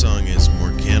theme song is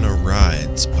Morgana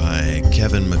Rides by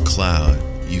Kevin MacLeod.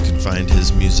 You can find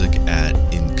his music at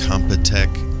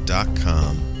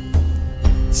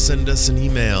incompetech.com. Send us an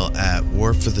email at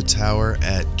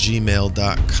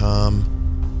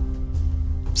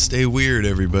warforthetower@gmail.com. Stay weird,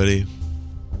 everybody.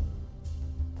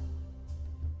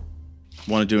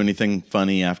 Want to do anything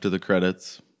funny after the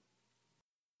credits?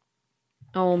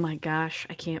 Oh my gosh,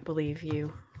 I can't believe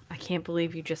you. I can't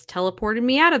believe you just teleported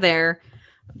me out of there.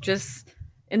 Just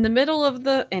in the middle of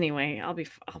the... Anyway, I'll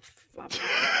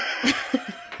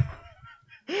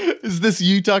Is this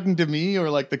you talking to me or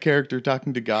like the character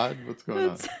talking to God? What's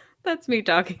going on? That's me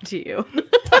talking to you.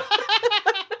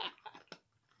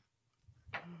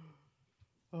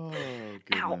 Oh,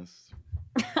 goodness.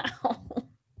 Ow.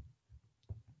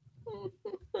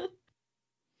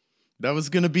 That was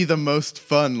going to be the most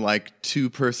fun, like,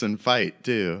 2-person fight,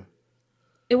 too.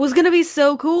 It was going to be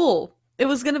so cool. It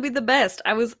was going to be the best.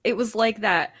 It was like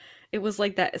that. It was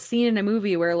like that scene in a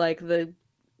movie where like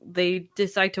they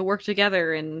decide to work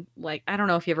together, and like, I don't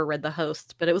know if you ever read The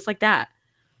Host, but it was like that.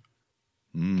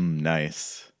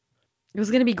 Nice. It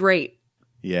was going to be great.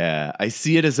 Yeah, I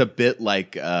see it as a bit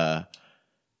like Daxon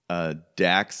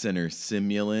or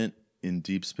Simulant in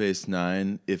Deep Space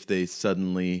Nine if they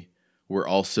suddenly were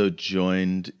also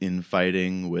joined in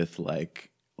fighting with like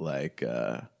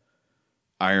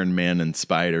Iron Man and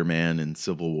Spider-Man in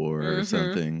Civil War or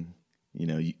something. You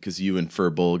know, because you and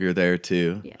Firbolg are there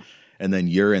too. Yeah. And then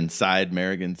you're inside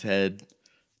Merigan's head.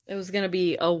 It was going to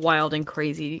be a wild and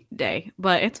crazy day,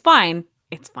 but it's fine.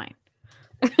 It's fine.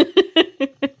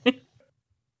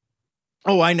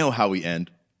 Oh, I know how we end.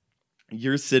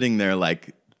 You're sitting there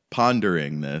like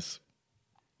pondering this,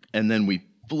 and then we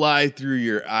fly through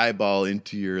your eyeball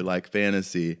into your like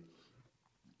fantasy,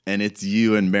 and it's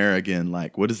you and Merigan.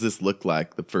 Like, what does this look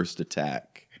like? The first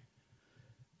attack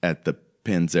at the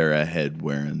Panzera head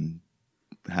wearing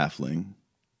halfling.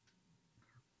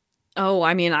 Oh,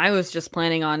 I mean, I was just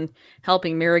planning on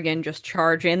helping Merigan just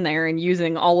charge in there and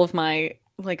using all of my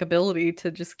like ability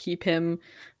to just keep him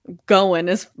going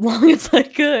as long as I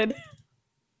could.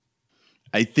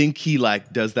 I think he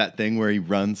like does that thing where he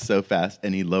runs so fast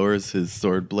and he lowers his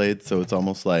sword blade so it's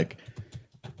almost like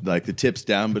the tip's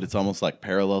down, but it's almost like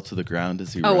parallel to the ground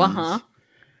as he runs.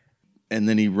 And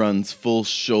then he runs full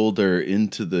shoulder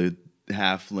into the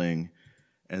halfling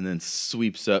and then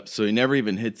sweeps up. So he never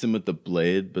even hits him with the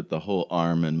blade, but the whole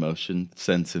arm in motion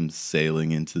sends him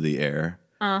sailing into the air.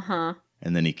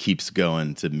 And then he keeps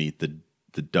going to meet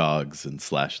the dogs and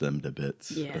slash them to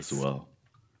bits as well.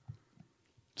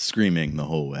 Screaming the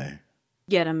whole way.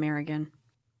 Get him, Merigan.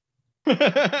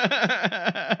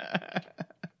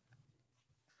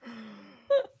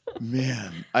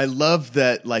 Man, I love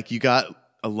that like you got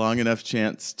a long enough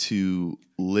chance to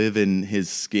live in his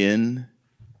skin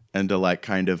and to like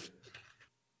kind of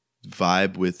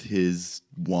vibe with his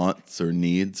wants or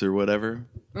needs or whatever.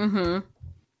 Mm-hmm.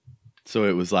 So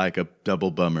it was like a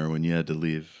double bummer when you had to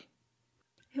leave.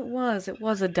 It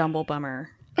was a double bummer.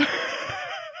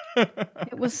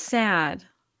 It was sad.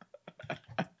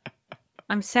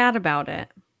 I'm sad about it.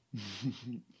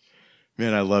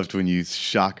 Man, I loved when you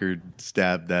shocker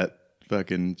stabbed that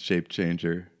fucking shape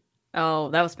changer. Oh,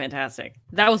 that was fantastic.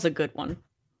 That was a good one.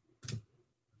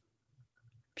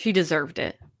 She deserved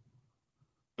it.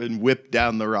 And whipped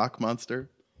down the rock monster.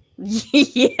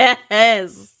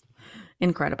 Yes.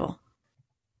 Incredible.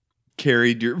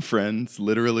 Carried your friends,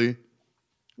 literally.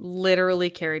 Literally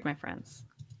carried my friends.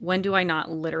 When do I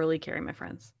not literally carry my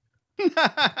friends?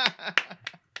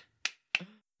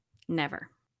 Never.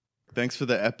 Thanks for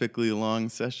the epically long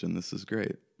session. This is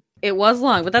great. It was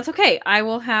long, but that's okay. I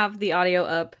will have the audio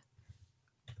up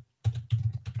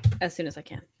as soon as I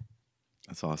can.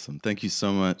 That's awesome. Thank you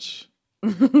so much.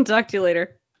 Talk to you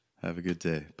later. Have a good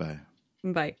day. Bye.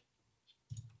 Bye.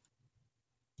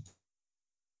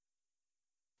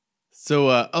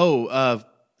 So,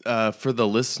 for the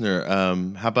listener,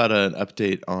 how about an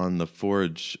update on the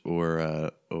Forge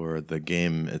or the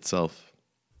game itself?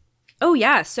 Oh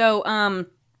yeah, so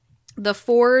the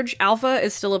Forge Alpha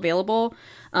is still available.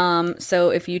 So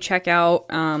if you check out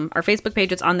our Facebook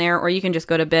page, it's on there, or you can just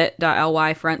go to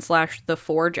bit.ly/the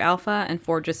Forge Alpha, and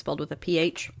Forge is spelled with a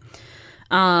PH.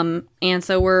 And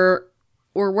so we're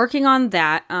working on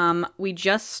that. We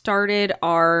just started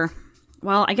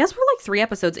I guess we're like 3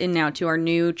 episodes in now to our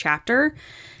new chapter.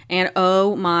 And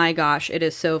oh my gosh, it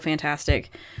is so fantastic.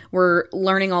 We're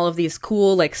learning all of these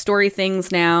cool like story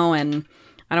things now, and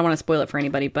I don't want to spoil it for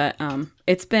anybody, but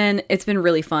it's been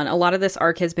really fun. A lot of this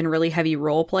arc has been really heavy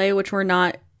role play, which we're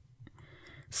not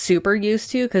super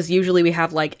used to, because usually we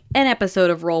have like an episode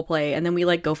of role play and then we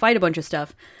like go fight a bunch of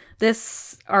stuff.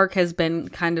 This arc has been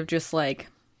kind of just like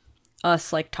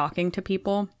us like talking to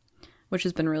people, which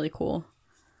has been really cool,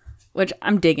 which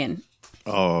I'm digging.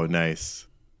 Oh, nice.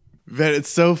 Man, it's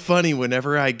so funny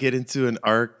whenever I get into an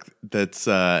arc that's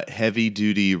heavy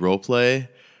duty roleplay.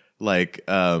 Like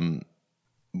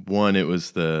one, it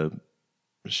was the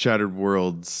Shattered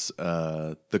Worlds,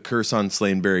 the Curse on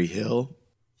Slaneberry Hill,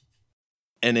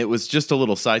 and it was just a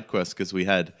little side quest because we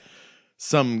had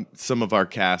some of our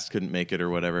cast couldn't make it or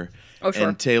whatever. Oh, sure.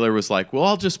 And Taylor was like, "Well,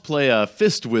 I'll just play a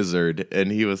fist wizard,"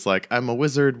 and he was like, "I'm a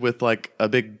wizard with like a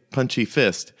big punchy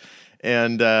fist,"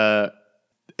 and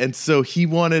so he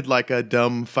wanted like a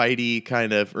dumb fighty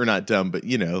kind of, or not dumb, but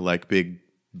like big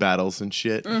battles and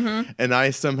shit. Mm-hmm. And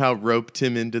I somehow roped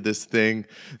him into this thing.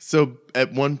 So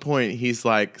at one point he's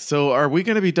like, "So are we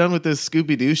going to be done with this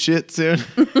Scooby-Doo shit soon?"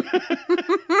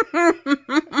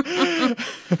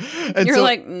 And you're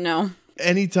like, "No."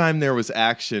 Anytime there was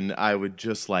action, I would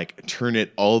just like turn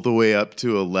it all the way up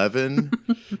to 11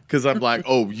 because I'm like,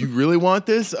 "Oh, you really want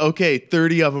this? Okay,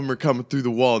 30 of them are coming through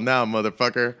the wall now,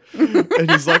 motherfucker."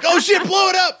 And he's like, "Oh shit, blow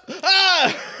it up!"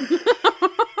 Ah!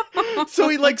 So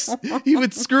he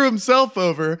would screw himself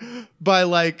over by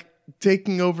like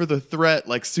taking over the threat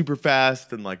like super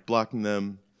fast and like blocking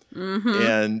them.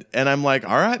 Mm-hmm. And I'm like,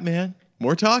 "All right, man,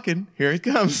 more talking. Here it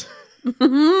comes."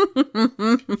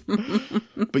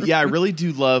 But yeah, I really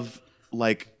do love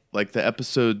like the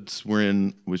episodes we're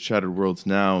in with Shattered Worlds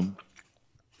now.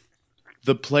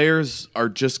 The players are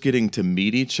just getting to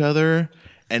meet each other,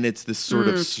 and it's this sort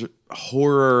of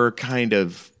horror kind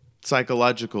of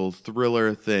psychological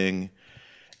thriller thing.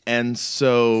 And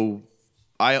so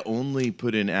I only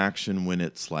put in action when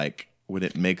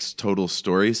it makes total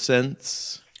story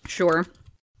sense. Sure.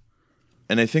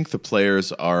 And I think the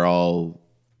players are all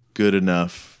good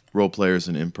enough role players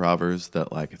and improvers that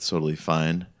like it's totally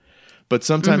fine. But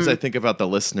sometimes I think about the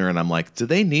listener and I'm like, do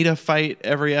they need a fight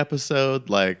every episode?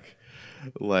 Like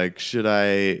should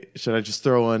I just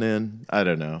throw one in? I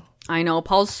don't know. I know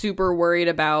Paul's super worried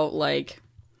about like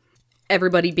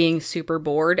everybody being super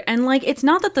bored, and like it's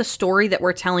not that the story that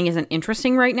we're telling isn't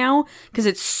interesting right now, because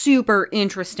it's super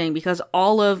interesting, because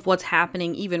all of what's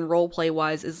happening even role play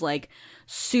wise is like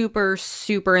super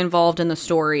involved in the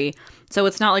story. So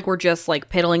it's not like we're just like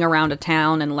piddling around a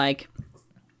town and like,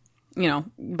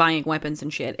 buying weapons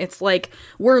and shit. It's like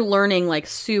we're learning like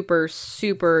super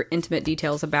intimate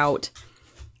details about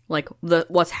like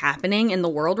what's happening in the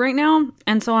world right now.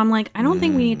 And so I'm like, I don't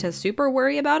think we need to super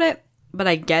worry about it, but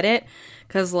I get it,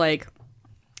 because like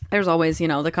there's always,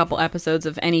 the couple episodes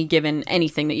of any given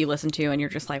anything that you listen to and you're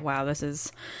just like, wow, this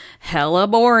is hella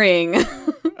boring.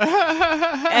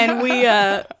 And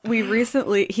we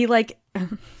recently, he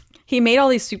he made all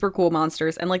these super cool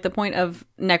monsters, and like the point of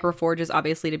Necroforge is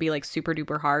obviously to be like super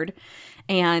duper hard,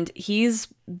 and he's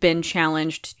been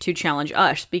challenged to challenge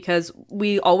us because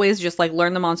we always just like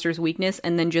learn the monster's weakness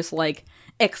and then just like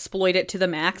exploit it to the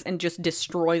max and just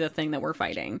destroy the thing that we're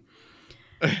fighting.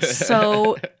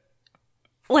 So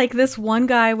like this one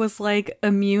guy was like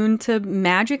immune to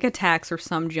magic attacks or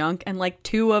some junk, and like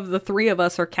 2 of the 3 of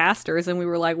us are casters, and we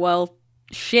were like, well,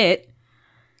 shit.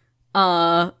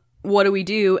 What do we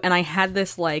do? And I had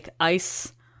this like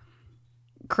ice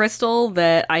crystal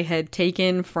that I had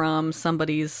taken from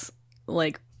somebody's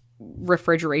like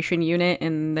refrigeration unit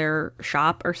in their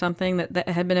shop or something that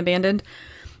had been abandoned,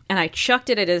 and I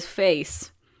chucked it at his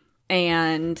face,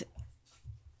 and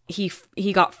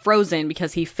he got frozen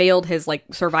because he failed his like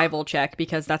survival check,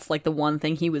 because that's like the one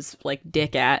thing he was like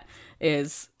dick at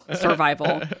is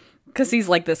survival, because he's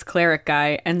like this cleric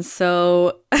guy. And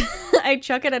so I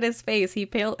chuck it at his face. He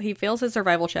fails his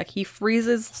survival check. He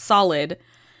freezes solid,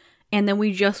 and then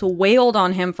we just wailed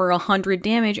on him for 100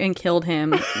 damage and killed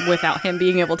him without him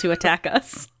being able to attack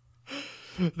us.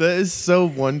 That is so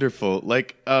wonderful.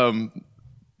 Like, to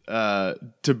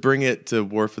bring it to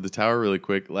War for the Tower really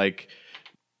quick, like,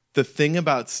 the thing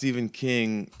about Stephen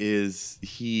King is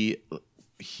he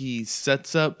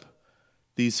sets up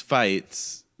these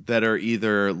fights that are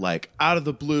either like out of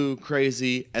the blue,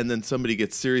 crazy, and then somebody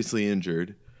gets seriously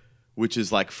injured, which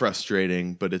is like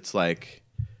frustrating, but it's like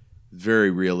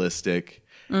very realistic.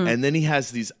 And then he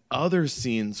has these other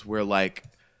scenes where like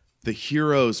the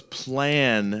heroes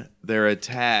plan their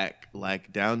attack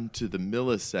like down to the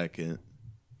millisecond.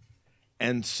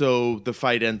 And so the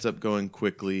fight ends up going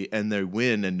quickly, and they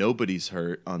win, and nobody's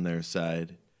hurt on their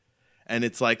side. And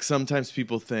it's like sometimes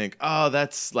people think, oh,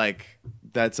 that's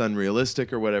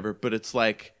unrealistic or whatever. But it's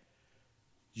like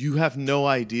you have no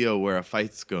idea where a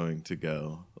fight's going to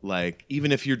go. Like,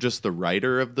 even if you're just the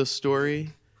writer of the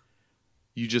story,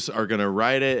 you just are going to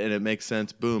write it, and it makes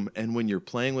sense, boom. And when you're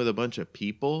playing with a bunch of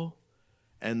people,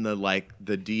 and the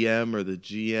DM or the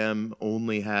GM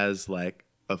only has like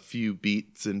a few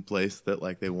beats in place that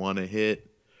like they want to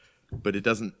hit, but it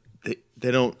doesn't,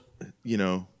 they don't, you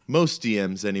know, most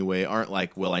DMs anyway aren't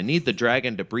like, well, I need the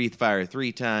dragon to breathe fire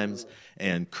 3 times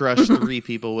and crush 3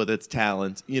 people with its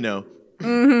talons, you know.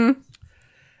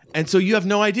 And so you have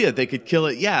no idea. They could kill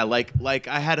it. Yeah, like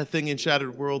I had a thing in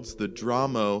Shattered Worlds, the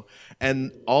Dramo,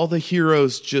 and all the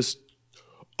heroes just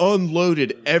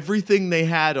unloaded everything they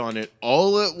had on it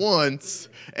all at once,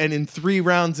 and in 3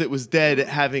 rounds it was dead,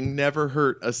 having never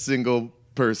hurt a single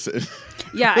person.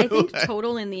 Yeah, I think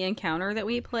total in the encounter that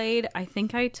we played, I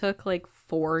think I took like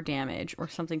 4 damage or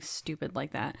something stupid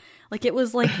like that. Like it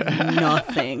was like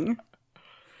nothing.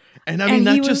 And I mean,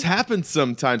 that just happens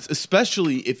sometimes,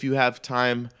 especially if you have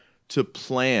time to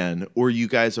plan, or you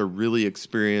guys are really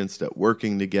experienced at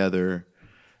working together,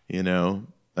 you know?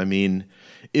 I mean,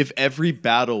 if every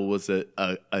battle was a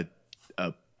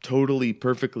totally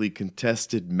perfectly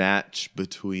contested match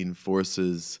between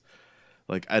forces,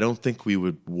 like I don't think we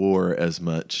would war as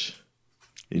much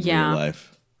in real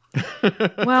life.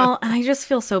 Well, I just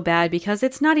feel so bad because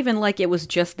it's not even like it was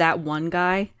just that one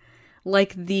guy.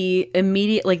 Like the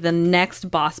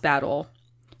next boss battle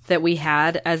that we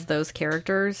had as those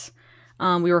characters,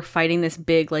 we were fighting this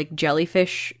big like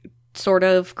jellyfish sort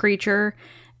of creature,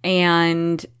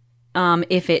 and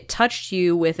if it touched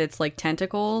you with its like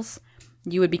tentacles,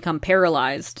 you would become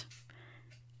paralyzed.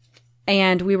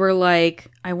 And we were like,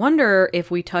 I wonder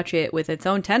if we touch it with its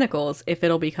own tentacles, if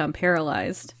it'll become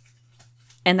paralyzed.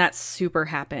 And that super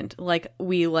happened. Like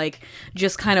we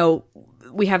just kind of,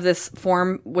 we have this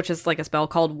form, which is like a spell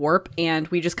called warp, and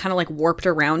we just kind of like warped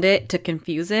around it to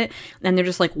confuse it. And they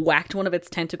just like whacked one of its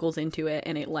tentacles into it,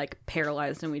 and it like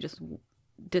paralyzed, and we just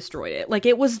destroyed it. Like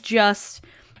it was just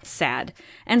sad.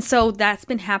 And so that's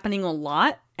been happening a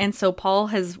lot. And so Paul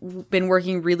has been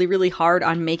working really, really hard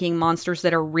on making monsters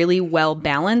that are really well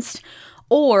balanced,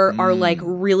 or are like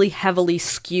really heavily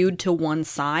skewed to one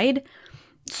side.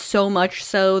 So much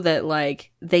so that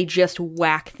like they just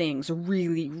whack things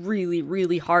really, really,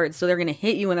 really hard. So they're going to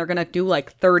hit you and they're going to do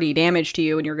like 30 damage to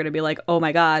you. And you're going to be like, oh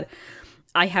my God,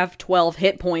 I have 12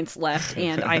 hit points left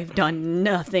and I've done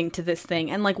nothing to this thing.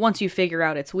 And like once you figure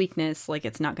out its weakness, like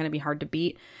it's not going to be hard to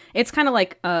beat. It's kind of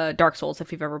like Dark Souls,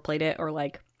 if you've ever played it, or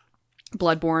like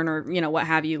Bloodborne, or, you know, what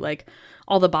have you. Like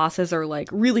all the bosses are like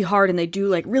really hard and they do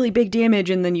like really big damage,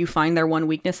 and then you find their one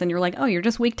weakness and you're like, oh, you're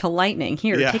just weak to lightning.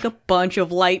 Here, take a bunch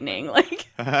of lightning. Like,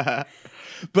 but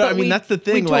I mean, that's the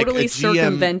thing. We totally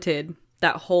circumvented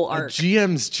that whole arc. A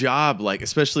GM's job, like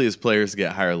especially as players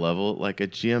get higher level, like a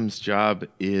GM's job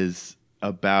is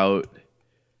about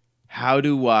how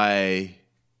do I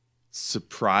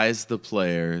surprise the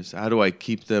players? How do I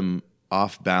keep them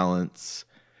off balance?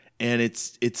 And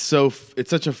it's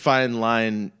such a fine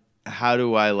line. How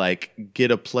do I like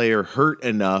get a player hurt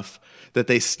enough that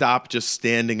they stop just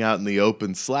standing out in the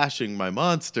open slashing my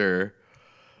monster?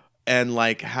 And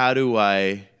like how do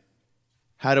I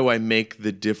make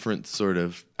the different sort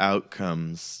of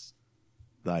outcomes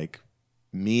like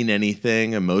mean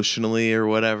anything emotionally or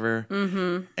whatever?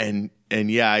 Mm-hmm. And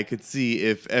yeah, I could see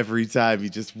if every time you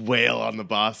just wail on the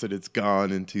boss and it's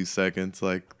gone in 2 seconds,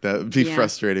 like that would be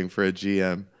frustrating for a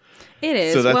GM. It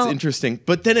is. So that's interesting.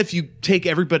 But then if you take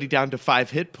everybody down to 5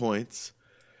 hit points,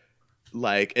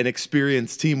 like an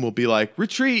experienced team will be like,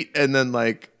 retreat, and then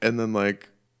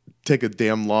take a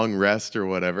damn long rest or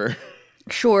whatever.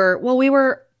 Sure. Well,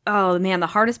 oh man, the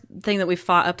hardest thing that we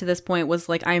fought up to this point was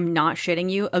like, I'm not shitting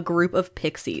you, a group of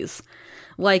pixies.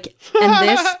 Like,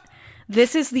 and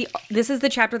this is the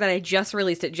chapter that I just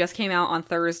released. It just came out on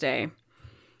Thursday.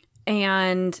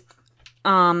 And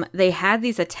they had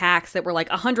these attacks that were like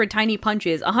 100 tiny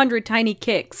punches, 100 tiny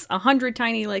kicks, 100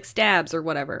 tiny like stabs or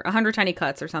whatever, 100 tiny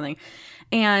cuts or something.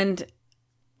 And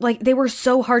like they were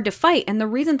so hard to fight. And the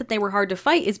reason that they were hard to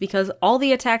fight is because all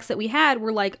the attacks that we had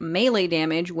were like melee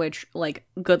damage, which like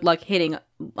good luck hitting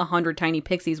 100 tiny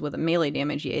pixies with a melee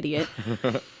damage, you idiot.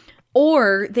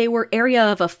 Or they were area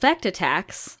of effect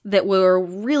attacks that were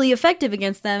really effective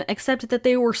against them, except that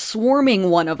they were swarming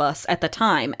one of us at the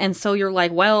time. And so you're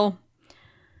like, well,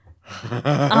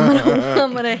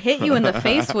 I'm gonna hit you in the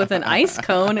face with an ice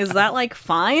cone. Is that like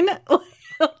fine?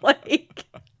 Like,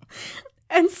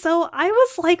 and so I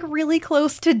was like really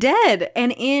close to dead.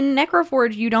 And in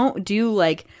Necroforge, you don't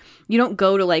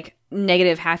go to like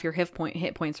negative half your hit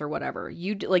points or whatever.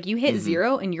 You hit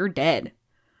 0 and you're dead.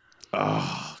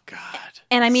 Oh God!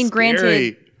 And I mean, scary.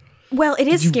 Granted, well, it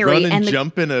is scary. Run and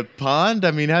jump in a pond.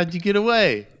 I mean, how'd you get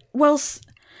away?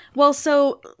 Well,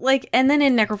 so like, and then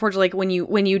in Necroforge, like when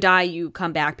you die, you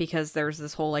come back because there's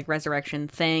this whole like resurrection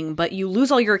thing, but you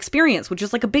lose all your experience, which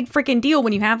is like a big freaking deal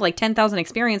when you have like 10,000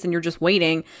 experience and you're just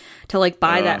waiting to like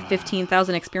buy that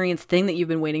 15,000 experience thing that you've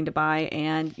been waiting to buy,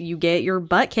 and you get your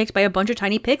butt kicked by a bunch of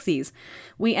tiny pixies.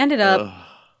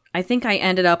 I think I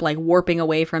ended up like warping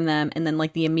away from them, and then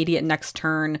like the immediate next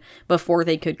turn before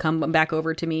they could come back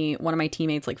over to me, one of my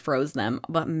teammates like froze them.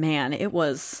 But man, it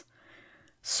was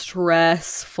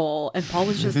stressful. And Paul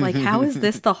was just like, how is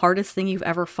this the hardest thing you've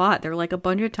ever fought? They're like a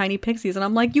bunch of tiny pixies. And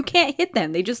I'm like, you can't hit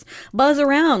them. They just buzz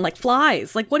around like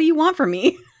flies. Like, what do you want from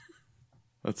me?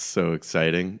 That's so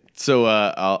exciting. So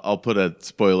I'll put a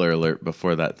spoiler alert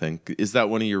before that thing. Is that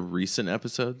one of your recent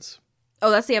episodes?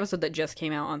 Oh, that's the episode that just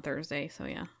came out on Thursday. So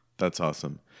yeah. That's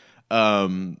awesome.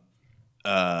 So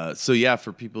yeah,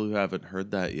 for people who haven't heard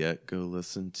that yet, go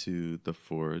listen to The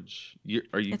Forge.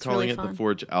 Are you calling it The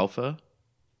Forge Alpha?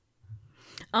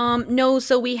 No,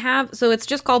 so it's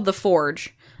just called The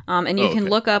Forge. And you can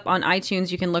look up on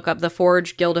iTunes, you can look up The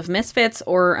Forge Guild of Misfits,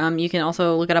 or you can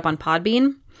also look it up on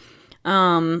Podbean.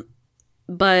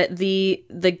 But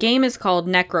the game is called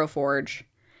Necroforge.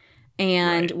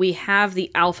 And we have the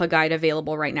alpha guide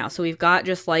available right now. So we've got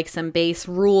just like some base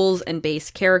rules and base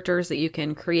characters that you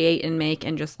can create and make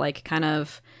and just like kind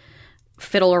of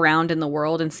fiddle around in the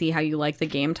world and see how you like the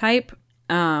game type.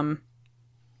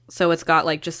 So it's got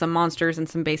like just some monsters and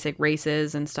some basic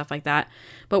races and stuff like that.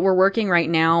 But we're working right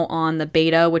now on the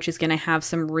beta, which is going to have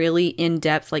some really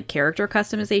in-depth like character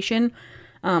customization.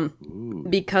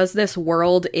 Because this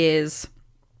world is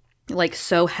like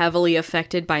so heavily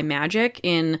affected by magic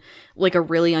in like a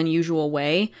really unusual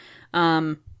way.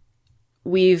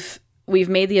 We've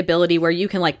made the ability where you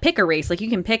can like pick a race, like you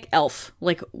can pick elf,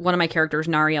 like one of my characters,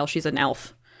 Nariel, she's an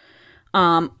elf.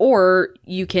 Or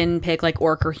you can pick like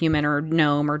orc or human or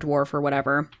gnome or dwarf or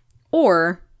whatever.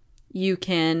 Or you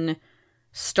can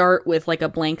start with like a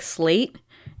blank slate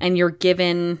and you're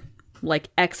given like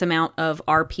X amount of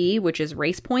RP, which is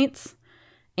race points.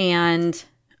 And,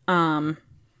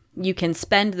 you can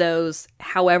spend those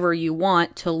however you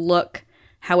want to look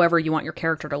however you want your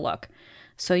character to look.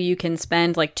 So you can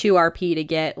spend like 2 RP to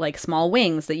get like small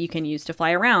wings that you can use to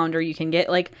fly around, or you can get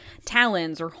like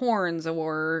talons or horns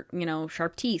or,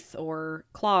 sharp teeth or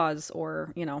claws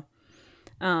or,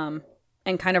 and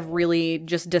kind of really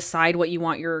just decide what you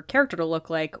want your character to look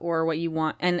like or what you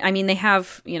want. And I mean, they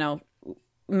have,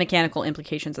 mechanical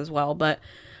implications as well, but,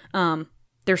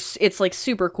 it's like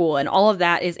super cool, and all of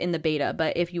that is in the beta.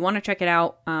 But if you want to check it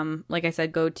out, like I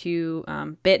said, go to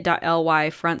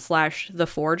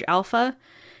bit.ly/theforgealpha,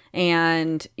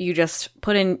 and you can just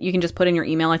put in your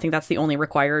email. I think that's the only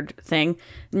required thing.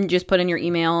 You just put in your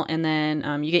email, and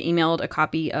then you get emailed a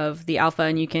copy of the alpha,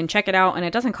 and you can check it out, and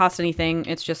it doesn't cost anything.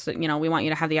 It's just that, we want you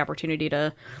to have the opportunity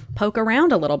to poke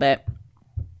around a little bit.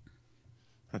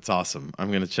 That's awesome. I'm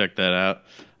going to check that out.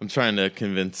 I'm trying to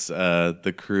convince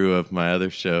the crew of my other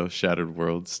show, Shattered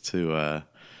Worlds, to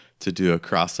do a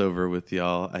crossover with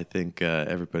y'all. I think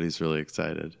everybody's really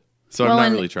excited. So I'm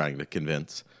not really trying to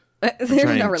convince.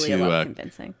 There's not really a lot of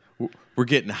convincing. We're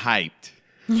getting hyped.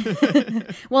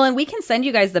 Well, and we can send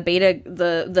you guys the beta,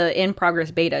 the in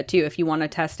progress beta too, if you want to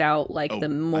test out the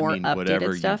more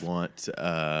updated stuff.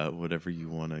 Whatever you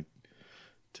want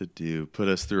to do, put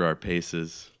us through our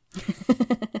paces.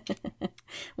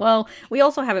 Well, we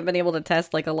also haven't been able to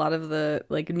test a lot of the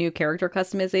new character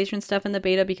customization stuff in the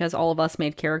beta because all of us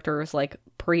made characters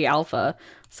pre-alpha.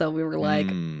 So we were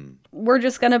we're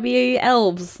just gonna be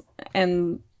elves,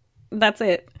 and that's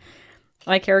it.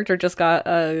 My character just got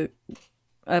a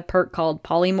perk called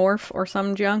polymorph or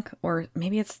some junk, or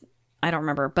maybe I don't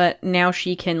remember. But now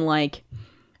she can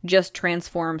just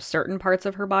transform certain parts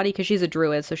of her body because she's a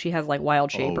druid, so she has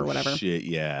wild shape or whatever. Shit,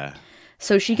 yeah.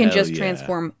 So she can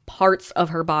transform parts of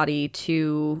her body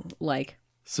to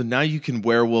So now you can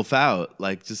werewolf out,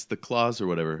 just the claws or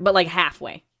whatever. But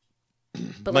halfway.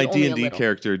 But my D&D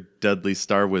character, Dudley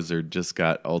Star Wizard, just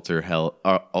got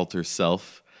alter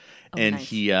self, and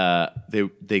nice.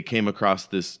 They came across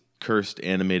this cursed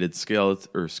animated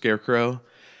scarecrow,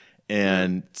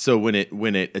 and so when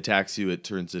it attacks you, it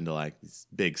turns into these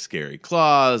big scary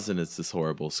claws, and it's this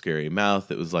horrible scary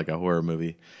mouth. It was like a horror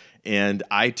movie, and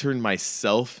I turned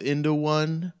myself into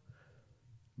one.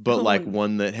 But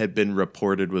one that had been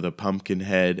reported with a pumpkin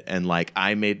head, and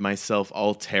I made myself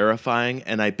all terrifying,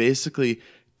 and I basically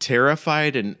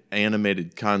terrified an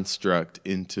animated construct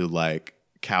into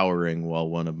cowering while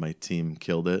one of my team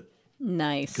killed it.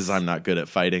 Nice. Because I'm not good at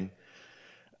fighting.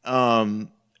 And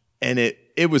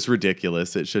it was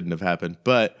ridiculous. It shouldn't have happened,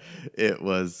 but it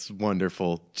was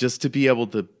wonderful just to be able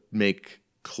to make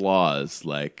claws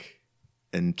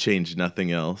and change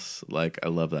nothing else. I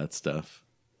love that stuff.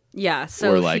 Yeah,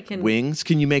 so or wings.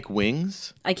 Can you make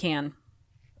wings? I can.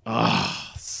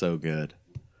 Oh, so good.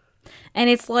 And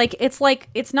it's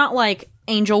not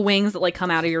angel wings that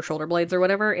come out of your shoulder blades or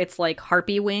whatever. It's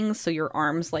harpy wings, so your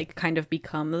arms kind of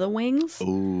become the wings.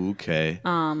 Oh, okay.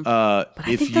 But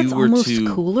I think that's almost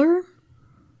cooler.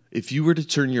 If you were to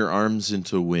turn your arms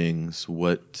into wings,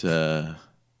 which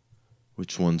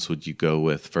ones would you go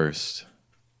with first?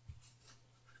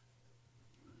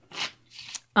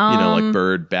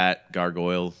 Bird, bat,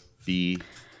 gargoyle, bee.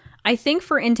 I think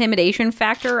for intimidation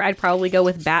factor, I'd probably go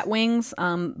with bat wings.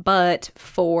 But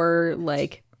for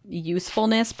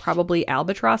usefulness, probably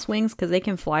albatross wings because they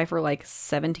can fly for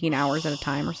 17 hours at a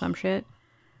time or some shit.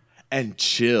 And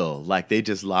chill, they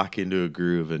just lock into a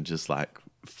groove and just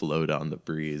float on the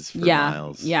breeze for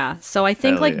miles. Yeah. So I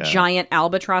think giant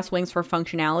albatross wings for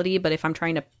functionality, but if I'm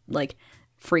trying to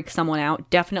freak someone out,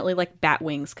 definitely bat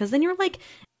wings because then you're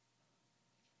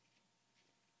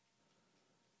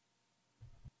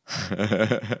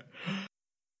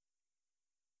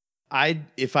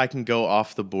if I can go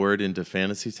off the board into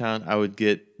Fantasy Town, I would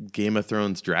get Game of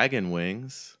Thrones dragon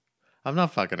wings. I'm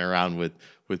not fucking around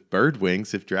with bird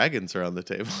wings if dragons are on the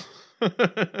table.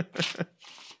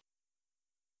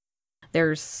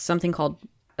 There's something called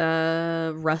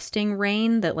rusting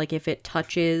rain that if it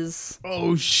touches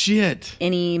oh shit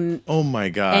oh my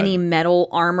god any metal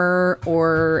armor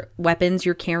or weapons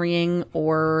you're carrying,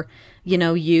 or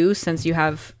you since you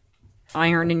have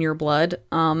iron in your blood,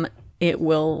 it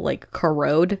will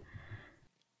corrode.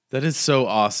 That is so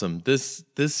awesome. This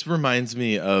reminds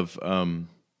me of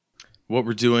what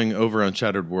we're doing over on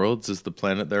Shattered Worlds. Is the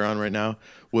planet they're on right now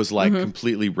was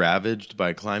completely ravaged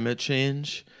by climate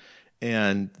change,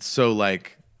 and so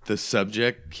the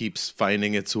subject keeps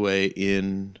finding its way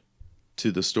in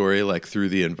to the story through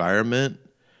the environment.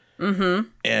 Mm-hmm.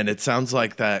 And it sounds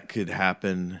like that could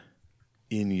happen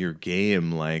in your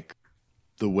game,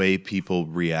 the way people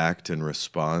react and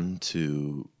respond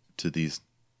to these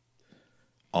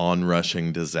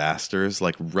onrushing disasters,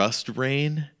 rust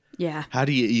rain. Yeah. How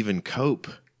do you even cope?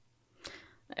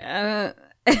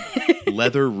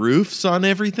 Leather roofs on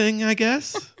everything, I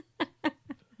guess.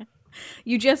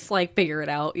 You just figure it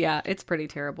out. Yeah, it's pretty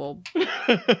terrible.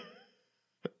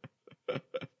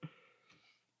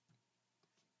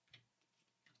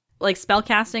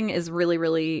 Spellcasting is really,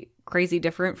 really crazy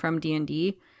different from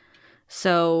D&D.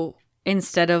 So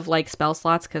instead of spell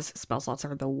slots, because spell slots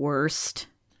are the worst.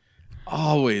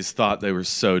 Always thought they were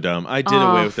so dumb. I did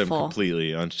away with them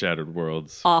completely on Shattered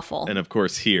Worlds. Awful. And of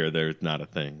course here, they're not a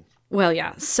thing. Well,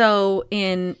 yeah. So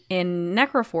in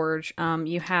Necroforge,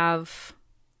 you have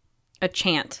a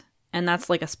chant, and that's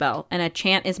like a spell. And a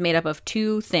chant is made up of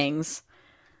two things,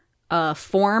 a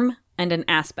form and an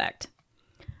aspect.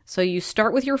 So you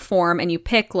start with your form and you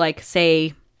pick, like,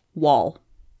 say, wall.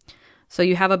 So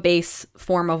you have a base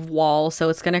form of wall. So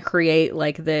it's going to create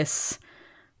like this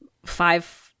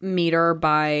 5 meter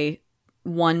by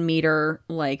 1 meter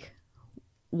like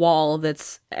wall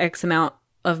that's X amount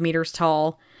of meters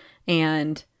tall.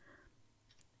 And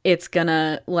it's going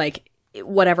to, like,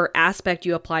 whatever aspect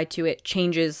you apply to it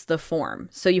changes the form.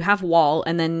 So you have wall,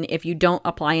 and then if you don't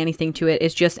apply anything to it,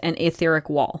 it's just an etheric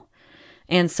wall.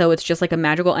 And so it's just like a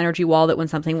magical energy wall that when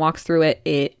something walks through it,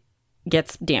 it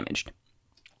gets damaged.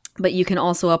 But you can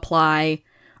also apply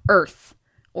earth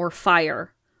or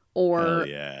fire or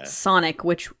sonic,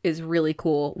 which is really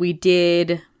cool. We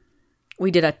did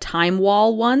a time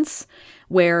wall once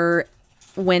where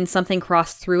when something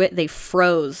crossed through it, they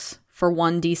froze for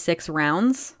 1d6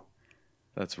 rounds.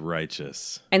 That's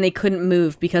righteous. And they couldn't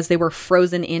move because they were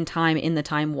frozen in time in the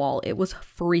time wall. It was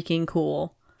freaking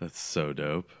cool. That's so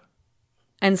dope.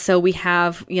 And so we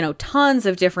have, tons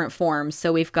of different forms.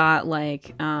 So we've got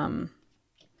like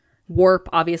warp,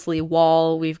 obviously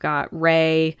wall. We've got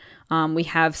ray. We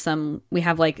have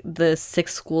like the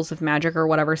 6 schools of magic or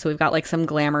whatever. So we've got like some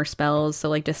glamour spells. So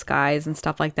like disguise and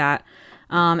stuff like that.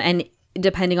 And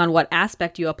depending on what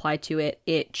aspect you apply to it,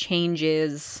 it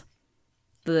changes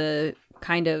the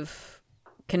kind of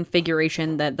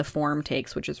configuration that the form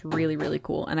takes, which is really, really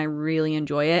cool. And I really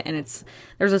enjoy it. And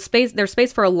there's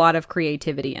space for a lot of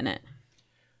creativity in it.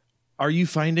 Are you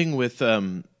finding with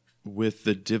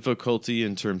the difficulty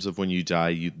in terms of when you die,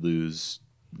 you lose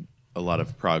a lot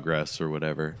of progress or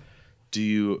whatever? Do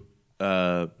you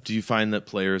find that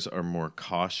players are more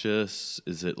cautious?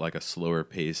 Is it like a slower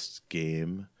paced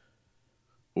game?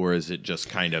 Or is it just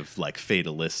kind of like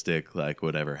fatalistic, like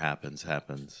whatever happens,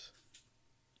 happens?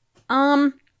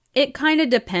 It kind of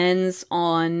depends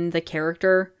on the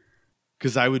character.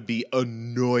 Because I would be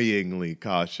annoyingly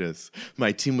cautious.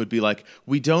 My team would be like,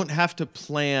 we don't have to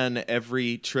plan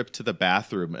every trip to the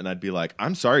bathroom. And I'd be like,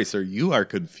 I'm sorry, sir, you are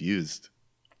confused.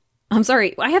 I'm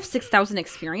sorry, I have 6,000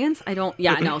 experience. I don't,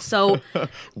 yeah, no, so.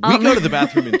 We go to the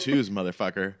bathroom in twos,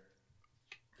 motherfucker.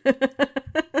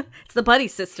 It's the buddy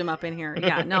system up in here.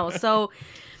 Yeah, no, so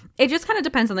it just kind of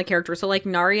depends on the character. So like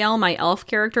Nariel, my elf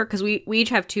character, because we each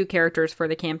have 2 characters for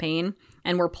the campaign,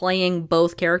 and we're playing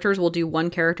both characters. We'll do one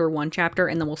character, one chapter,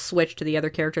 and then we'll switch to the other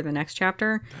character the next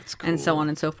chapter. That's cool. And so on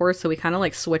and so forth. So we kind of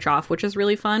like switch off, which is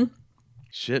really fun.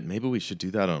 Shit, maybe we should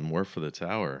do that on War for the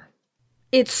Tower.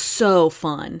 It's so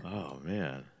fun. Oh,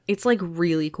 man. It's like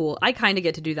really cool. I kind of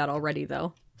get to do that already,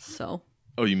 though. So.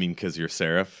 Oh, you mean because you're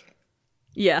Seraph?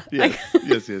 Yeah.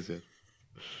 Yes, yes.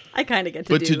 I kind of get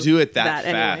to do that. But to do it that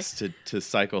anyway. fast, to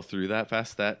cycle through that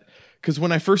fast, because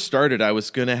when I first started, I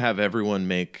was going to have everyone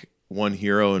make one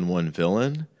hero and one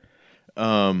villain.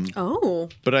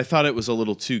 But I thought it was a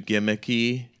little too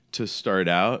gimmicky to start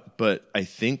out. But I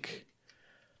think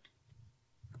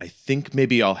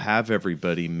maybe I'll have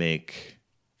everybody make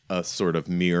a sort of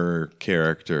mirror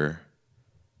character.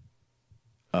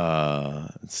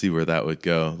 Let's see where that would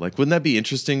go. Like, wouldn't that be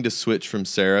interesting to switch from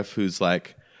Seraph, who's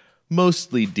like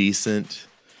mostly decent,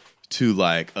 to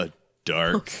like a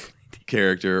dark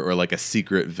character or like a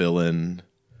secret villain?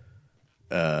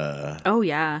 Oh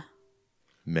yeah,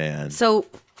 man. So,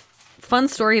 fun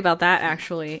story about that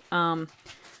actually.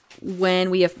 When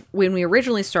we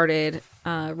originally started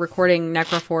recording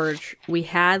Necroforge, we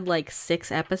had like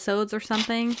 6 episodes or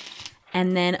something,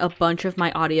 and then a bunch of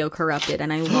my audio corrupted,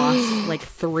 and I lost like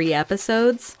 3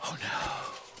 episodes. Oh no!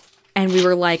 And we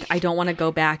were like, I don't want to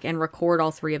go back and record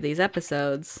all 3 of these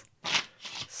episodes,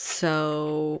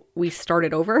 so we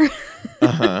started over.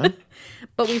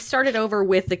 But we started over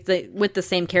with the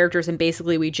same characters, and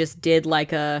basically we just did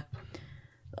like a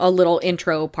little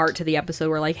intro part to the episode.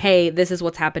 We're like, hey, this is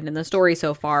what's happened in the story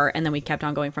so far, and then we kept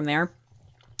on going from there.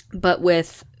 But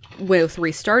with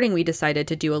restarting, we decided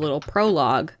to do a little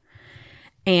prologue,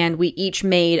 and we each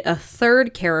made a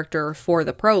 3rd character for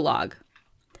the prologue.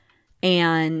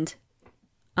 And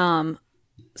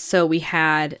so we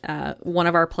had one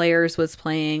of our players was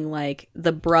playing like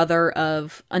the brother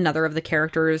of another of the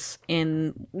characters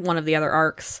in one of the other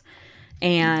arcs,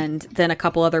 and then a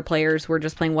couple other players were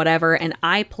just playing whatever, and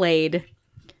I played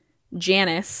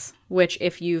Janice, which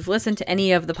if you've listened to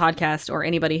any of the podcast, or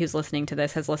anybody who's listening to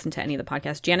this has listened to any of the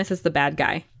podcast, Janice is the bad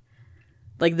guy,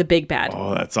 like the big bad.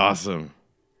 Oh, that's awesome.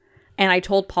 And I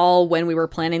told Paul when we were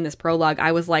planning this prologue,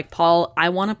 I was like, Paul, I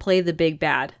want to play the big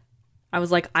bad. I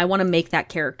was like, I want to make that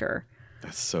character.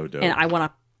 That's so dope. And I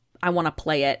I want to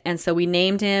play it. And so we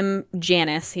named him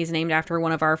Janus. He's named after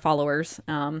one of our followers.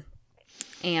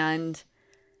 And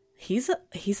he's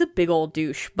a big old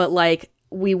douche. But like,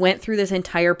 we went through this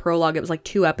entire prologue. It was like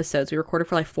 2 episodes. We recorded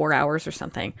for like 4 hours or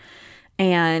something.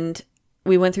 And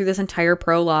we went through this entire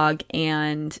prologue,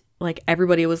 and like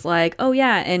everybody was like, oh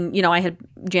yeah. And you know,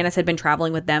 Janice had been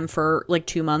traveling with them for like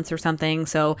 2 months or something.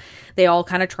 So they all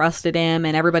kind of trusted him,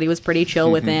 and everybody was pretty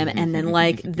chill with him. And then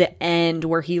like the end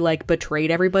where he like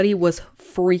betrayed everybody was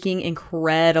freaking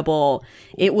incredible.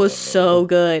 It was so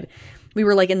good. We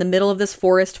were like in the middle of this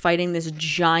forest fighting this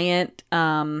giant,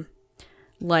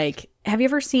 like, have you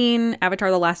ever seen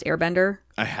Avatar: The Last Airbender?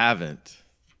 I haven't,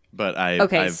 but I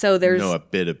know a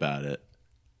bit about it.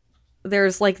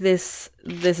 There's like this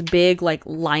big like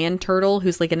lion turtle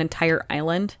who's like an entire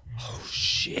island. Oh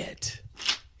shit.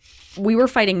 We were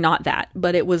fighting not that,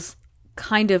 but it was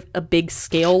kind of a big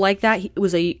scale like that. It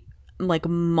was a like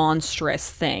monstrous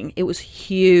thing. It was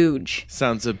huge.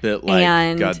 Sounds a bit like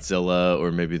Godzilla,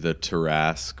 or maybe the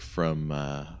Tarrasque from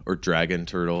or Dragon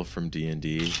Turtle from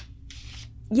D&D.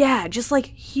 Yeah, just like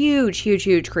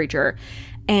huge creature.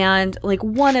 And like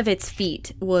one of its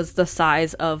feet was the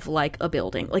size of like a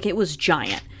building. Like it was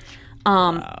giant.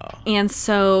 Wow. And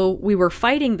so we were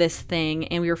fighting this thing,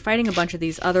 and we were fighting a bunch of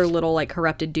these other little like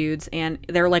corrupted dudes, and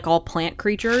they're like all plant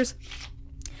creatures.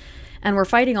 And we're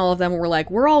fighting all of them, and we're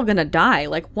like, we're all gonna die.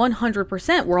 Like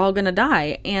 100% we're all gonna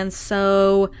die. And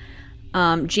so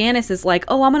Janice is like,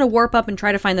 oh, I'm gonna warp up and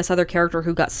try to find this other character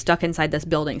who got stuck inside this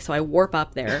building. So I warp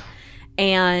up there.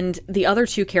 And the other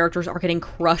 2 characters are getting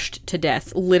crushed to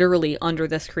death, literally under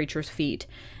this creature's feet.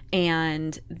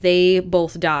 And they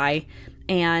both die.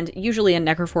 And usually in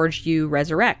Necroforge you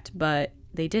resurrect, but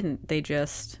they didn't. They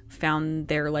just found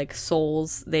their like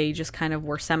souls. They just kind of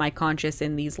were semi-conscious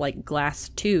in these like glass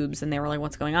tubes, and they were like,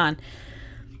 what's going on?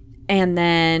 And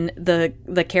then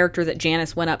the character that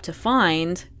Janice went up to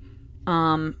find,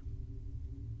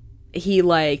 he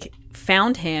like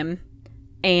found him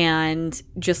and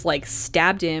just like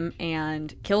stabbed him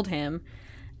and killed him.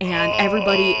 And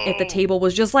everybody at the table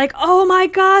was just like, oh my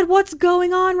God, what's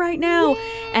going on right now?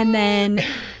 And then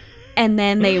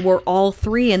they were all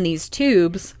 3 in these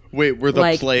tubes. Wait, were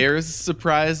the players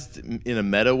surprised in a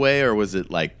meta way, or was it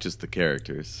like just the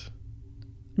characters?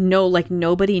 No, like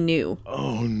nobody knew.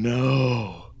 Oh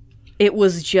no. It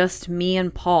was just me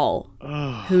and Paul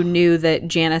who knew that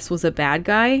Janice was a bad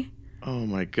guy. Oh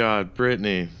my God,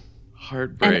 Brittany.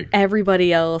 Heartbreak. And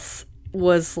everybody else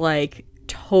was like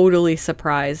totally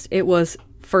surprised. It was,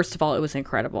 first of all, it was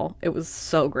incredible. It was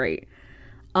so great.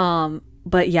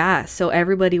 But yeah, so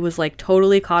everybody was like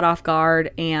totally caught off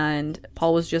guard, and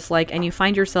Paul was just like, and you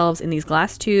find yourselves in these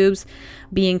glass tubes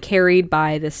being carried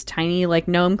by this tiny like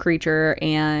gnome creature,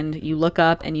 and you look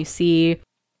up and you see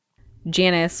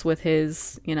Janice with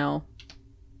his, you know,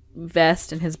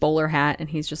 vest and his bowler hat, and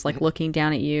he's just like looking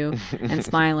down at you and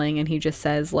smiling, and he just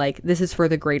says like, this is for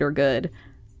the greater good.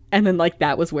 And then like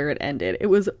that was where it ended. It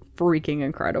was freaking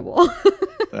incredible.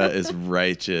 That is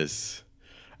righteous.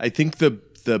 I think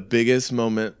the biggest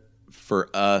moment for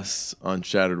us on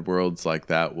Shattered Worlds like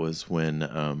that was when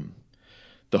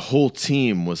the whole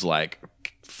team was like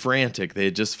frantic. They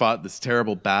had just fought this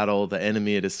terrible battle. The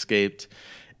enemy had escaped,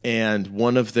 and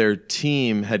one of their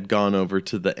team had gone over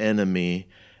to the enemy.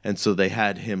 And so they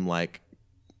had him like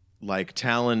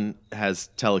Talon has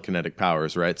telekinetic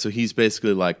powers, right? So he's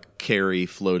basically like Carrie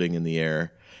floating in the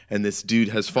air. And this dude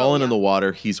has fallen in the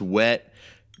water. He's wet.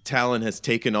 Talon has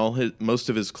taken most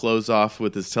of his clothes off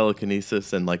with his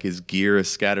telekinesis, and like his gear is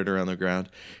scattered around the ground.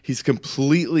 He's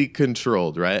completely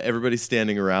controlled, right? Everybody's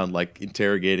standing around like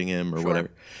interrogating him or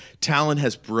whatever. Talon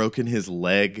has broken his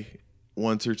leg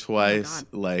once or twice,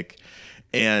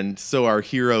 and so our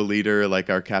hero leader, like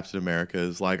our Captain America,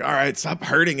 is like, all right, stop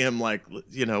hurting him. Like,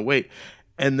 you know, wait.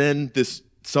 And then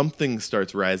something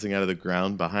starts rising out of the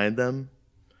ground behind them.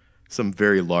 Some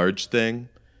very large thing.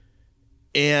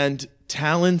 And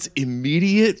Talon's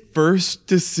immediate first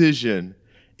decision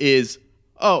is,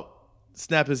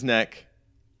 snap his neck.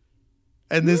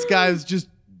 And this guy was just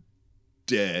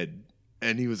dead.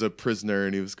 And he was a prisoner,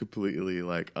 and he was completely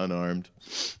like unarmed.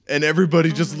 And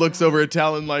everybody just looks over at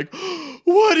Talon like,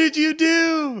 what did you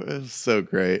do? It was so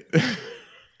great.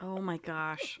 Oh my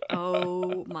gosh.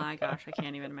 I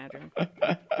can't even imagine.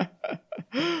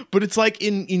 But it's like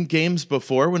in games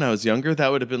before, when I was younger,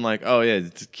 that would have been like, oh yeah,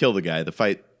 to kill the guy. The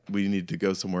fight, we need to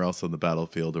go somewhere else on the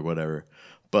battlefield or whatever.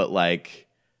 But like,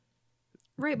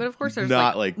 right, but of course there's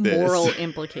not like moral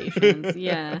implications.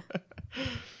 Yeah.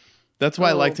 That's why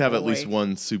I like to have at least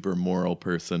one super moral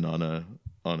person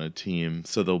on a team,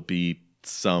 so there'll be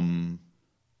some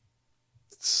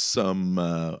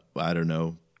I don't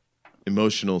know,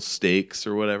 emotional stakes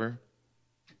or whatever.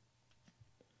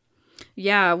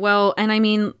 Yeah, well, and I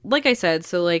mean, like I said,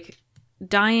 so like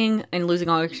dying and losing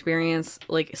all experience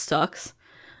like sucks.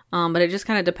 But it just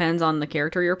kind of depends on the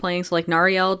character you're playing. So like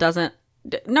Nariel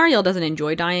doesn't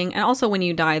enjoy dying, and also when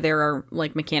you die there are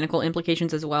like mechanical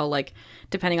implications as well, like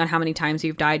depending on how many times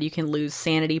you've died you can lose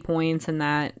sanity points, and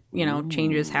that, you know,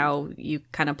 changes how you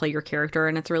kind of play your character,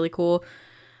 and it's really cool.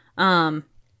 But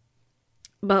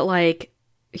like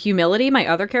Humility, my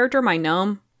other character, my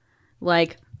gnome,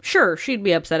 like sure, she'd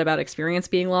be upset about experience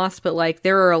being lost, but like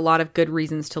there are a lot of good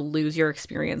reasons to lose your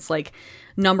experience. Like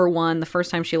number one, the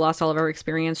first time she lost all of her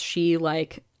experience, she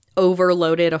like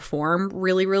overloaded a form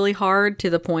really, really hard to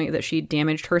the point that she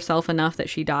damaged herself enough that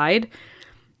she died.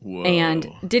 Whoa.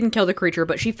 And didn't kill the creature,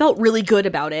 but she felt really good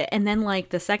about it. And then like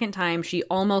the second time she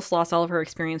almost lost all of her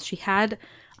experience. She had,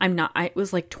 it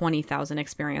was like 20,000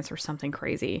 experience or something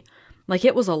crazy. Like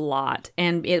it was a lot.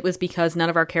 And it was because none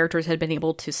of our characters had been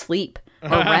able to sleep or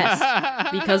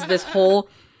rest because this whole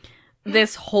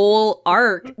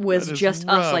arc was just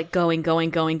rough. us like going.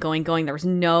 There was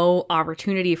no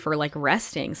opportunity for like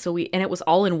resting. And it was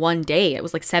all in one day. It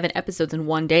was like 7 episodes in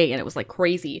one day, and it was like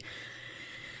crazy.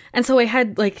 And so I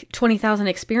had like 20,000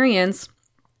 experience,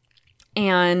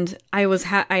 and I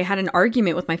had an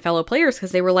argument with my fellow players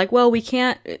because they were like, well, we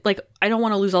can't, like, I don't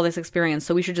want to lose all this experience,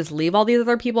 so we should just leave all these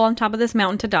other people on top of this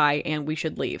mountain to die, and we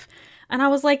should leave. And I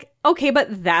was like, okay,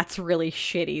 but that's really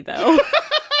shitty though.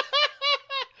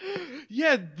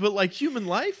 Yeah, but like human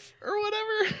life or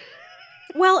whatever.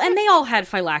 Well, and they all had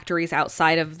phylacteries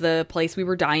outside of the place we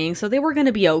were dying, so they were going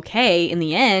to be okay in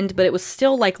the end, but it was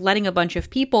still like letting a bunch of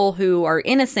people who are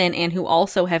innocent and who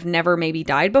also have never maybe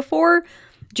died before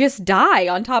just die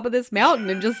on top of this mountain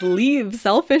and just leave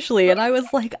selfishly. And I was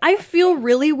like, I feel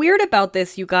really weird about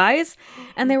this, you guys.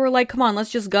 And they were like, come on,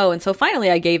 let's just go. And so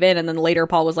finally I gave in, and then later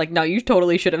Paul was like, no, you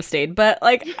totally should have stayed. But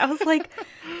like, I was like,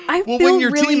 well, when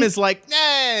your team is like,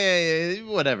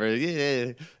 nah, whatever.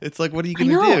 Yeah. It's like, what are you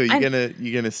gonna do?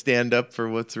 You gonna stand up for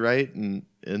what's right and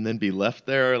then be left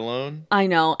there alone? I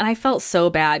know. And I felt so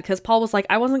bad because Paul was like,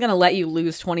 I wasn't gonna let you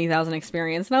lose 20,000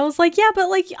 experience. And I was like, yeah, but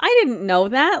like, I didn't know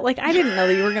that. Like, I didn't know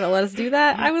that you were gonna let us do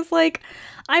that. I was like,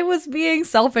 I was being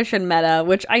selfish and meta,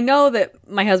 which I know that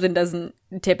my husband doesn't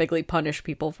typically punish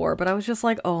people for, but I was just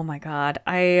like, oh my God,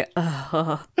 I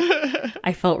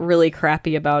felt really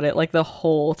crappy about it like the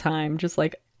whole time. Just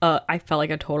like, I felt like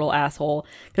a total asshole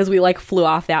because we like flew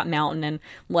off that mountain, and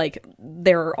like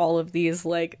there are all of these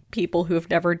like people who have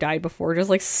never died before just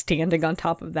like standing on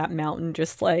top of that mountain,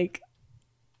 just like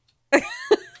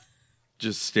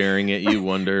just staring at you,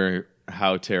 wonder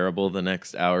how terrible the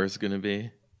next hour is going to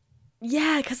be.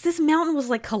 Yeah, because this mountain was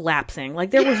like collapsing.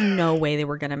 Like there was no way they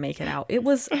were gonna make it out. It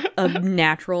was a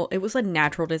natural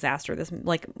disaster. This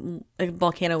like a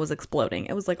volcano was exploding.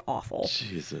 It was like awful.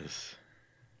 Jesus.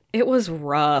 It was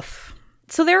rough.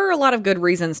 So there are a lot of good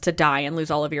reasons to die and lose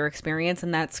all of your experience,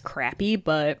 and that's crappy.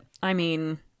 But I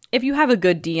mean, if you have a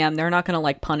good DM, they're not gonna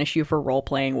like punish you for role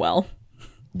playing well.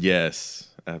 Yes,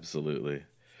 absolutely.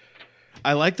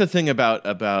 I like the thing about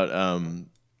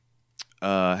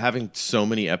having so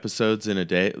many episodes in a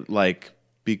day, like,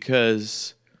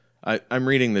 because I'm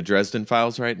reading the Dresden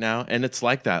Files right now, and it's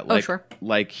like that. Like, sure.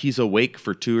 Like he's awake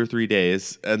for 2 or 3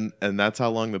 days, and that's how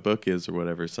long the book is or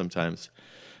whatever sometimes.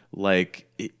 Like,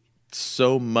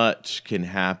 so much can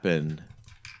happen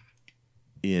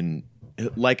in,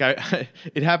 like,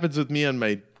 it happens with me on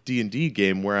my D&D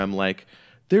game where I'm like,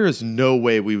 there is no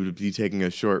way we would be taking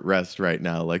a short rest right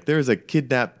now. Like, there's a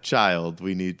kidnapped child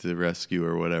we need to rescue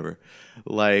or whatever.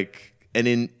 Like,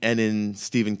 and in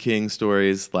Stephen King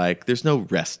stories, like, there's no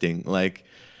resting. Like,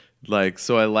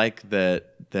 so I like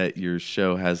that your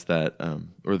show has that,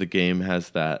 or the game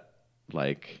has that,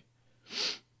 like,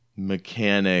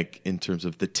 mechanic in terms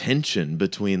of the tension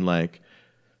between, like,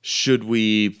 should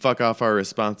we fuck off our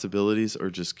responsibilities or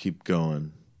just keep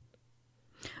going?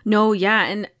 No,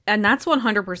 yeah, and that's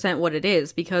 100% what it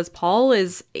is, because Paul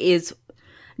is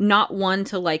not one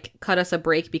to like cut us a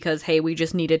break because, hey, we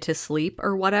just needed to sleep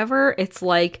or whatever. It's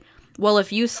like, well,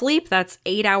 if you sleep, that's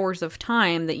 8 hours of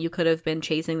time that you could have been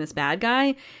chasing this bad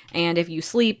guy, and if you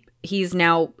sleep, he's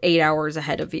now 8 hours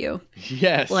ahead of you.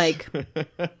 Yes. Like,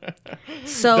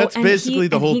 so that's basically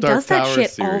the whole Dark Tower does that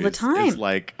shit series. all the time. It's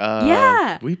like,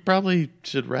 yeah, we probably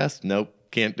should rest. Nope,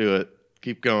 can't do it.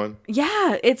 Keep going.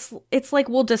 Yeah, it's like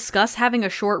we'll discuss having a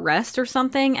short rest or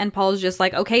something, and Paul's just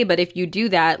like, okay, but if you do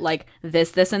that, like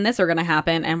this, and this are gonna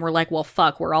happen, and we're like, well,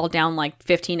 fuck, we're all down like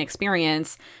 15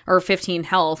 experience or 15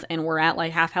 health, and we're at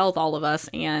like half health, all of us,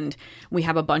 and we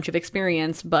have a bunch of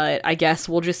experience, but I guess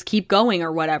we'll just keep going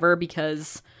or whatever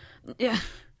because, yeah.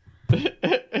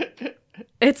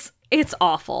 It's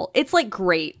awful. It's like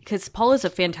great because Paul is a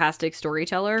fantastic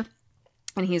storyteller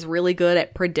and he's really good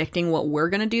at predicting what we're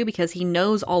going to do because he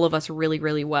knows all of us really,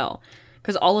 really well.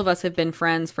 Because all of us have been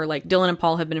friends for like Dylan and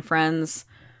Paul have been friends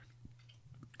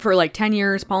for like 10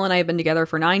 years. Paul and I have been together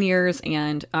for 9 years,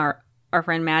 and our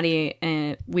friend Maddie,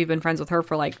 and we've been friends with her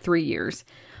for like 3 years.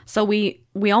 So we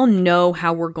all know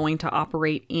how we're going to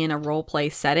operate in a role play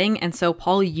setting, and so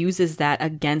Paul uses that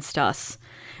against us.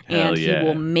 And he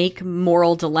will make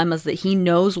moral dilemmas that he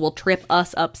knows will trip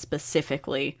us up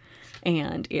specifically.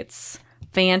 And it's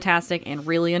fantastic and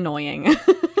really annoying.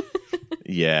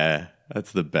 Yeah,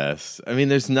 that's the best. I mean,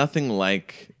 there's nothing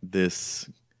like this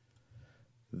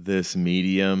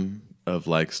medium of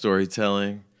like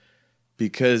storytelling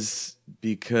because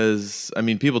I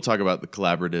mean, people talk about the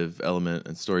collaborative element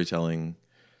and storytelling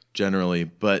generally,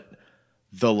 but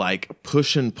the like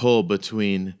push and pull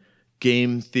between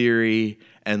game theory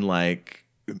and like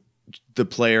the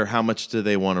player, how much do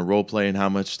they want to role play and how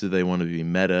much do they want to be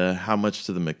meta? How much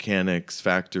do the mechanics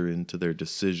factor into their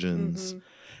decisions?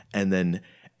 Mm-hmm.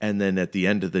 And then at the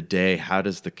end of the day, how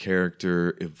does the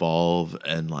character evolve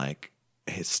and like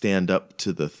stand up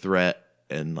to the threat,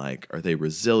 and like are they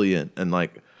resilient, and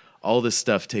like all this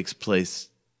stuff takes place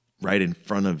right in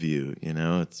front of you, you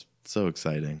know? It's so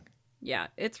exciting. Yeah,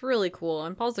 it's really cool,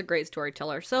 and Paul's a great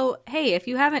storyteller. So, hey, if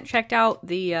you haven't checked out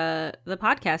the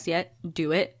podcast yet,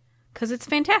 do it, because it's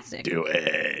fantastic. Do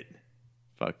it.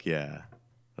 Fuck yeah.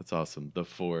 That's awesome. The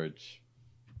Forge.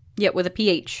 Yeah, with a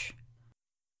PH.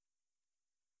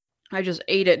 I just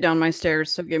ate it down my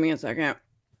stairs, so give me a second.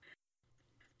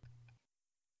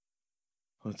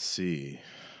 Let's see.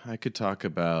 I could talk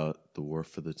about The War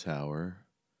for the Tower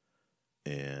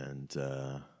and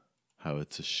how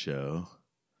it's a show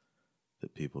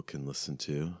that people can listen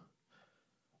to.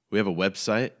 We have a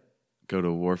website. Go to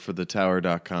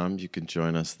warforthetower.com. You can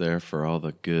join us there for all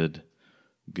the good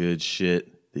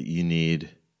shit that you need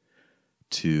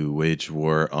to wage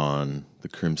war on the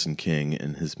Crimson King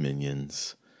and his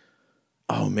minions.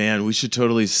 Oh man, we should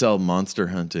totally sell monster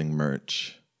hunting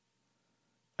merch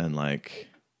and like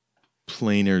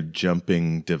planar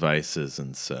jumping devices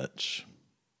and such.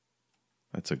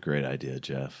 That's a great idea,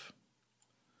 Jeff.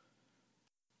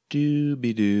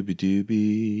 Doobie doobie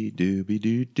doobie doobie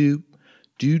doo doop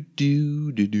doo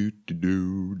doo doo doo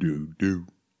doo doo doo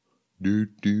doo doo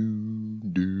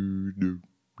doo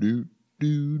doo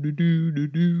doo doo doo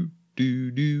doo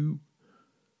doo doo.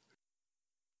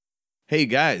 Hey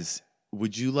guys,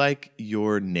 would you like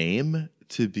your name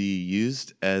to be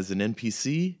used as an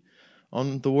NPC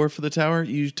on The War for the Tower?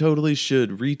 You totally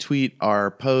should retweet our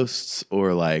posts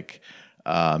or like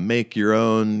make your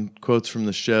own quotes from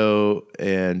the show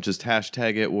and just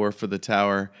hashtag it War for the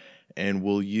Tower, and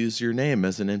we'll use your name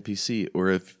as an NPC. Or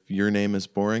if your name is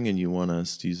boring and you want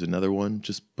us to use another one,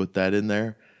 just put that in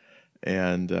there.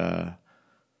 And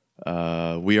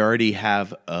we already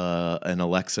have an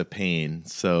Alexa Payne,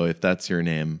 so if that's your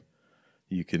name,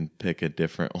 you can pick a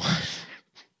different one.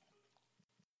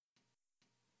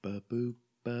 Ba-boop,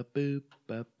 ba-boop,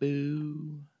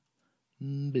 ba-boo.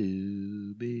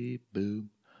 Boo beep boo,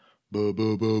 boo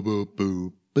boo boo boo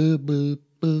boo, boo boo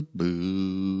boo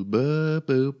boo, ba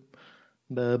boop,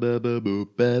 ba ba ba boo,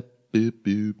 ba boop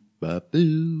boop, ba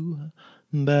boo,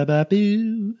 ba ba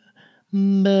boo,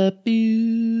 ba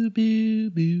boo boo boo, boo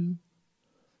boo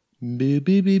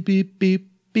beep beep beep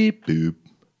beep boop,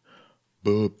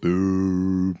 ba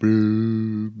boo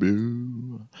boo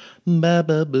boo, ba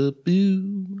ba ba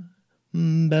boo,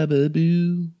 ba ba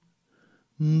boo.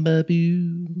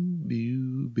 Ba-boo,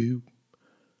 boo, boo,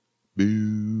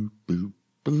 boo, boo,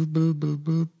 boo, boo, boo,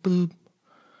 boo, boo,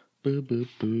 boo, boo,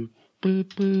 boo, boo,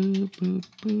 boo, boo,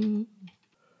 boo.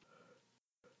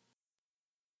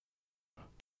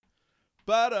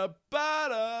 Ba-da,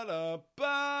 ba-da,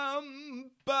 bum,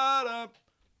 ba-da,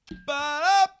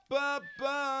 ba-da,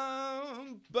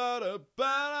 ba-bum, ba-da,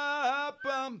 ba-da,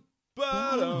 bum,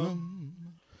 ba-dum.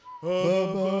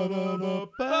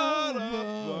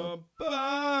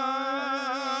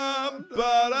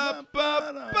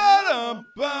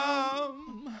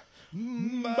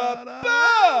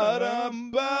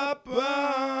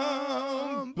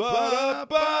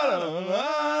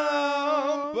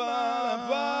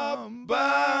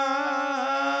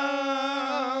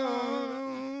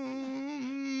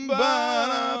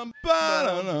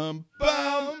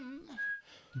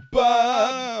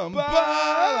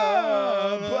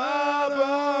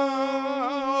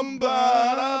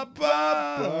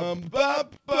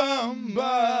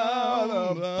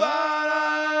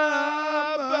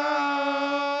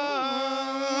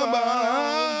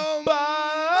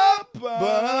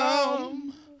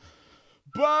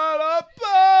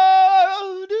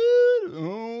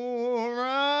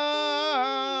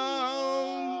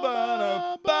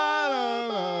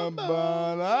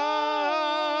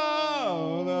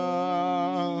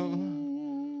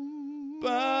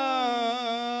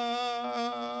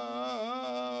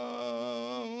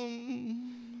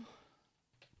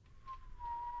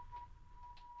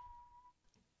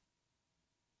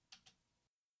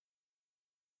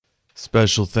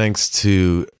 Special thanks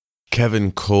to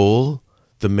Kevin Cole,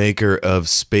 the maker of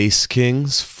Space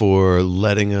Kings, for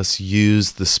letting us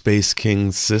use the Space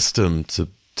Kings system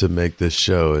to make this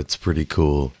show. It's pretty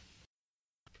cool.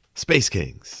 Space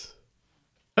Kings.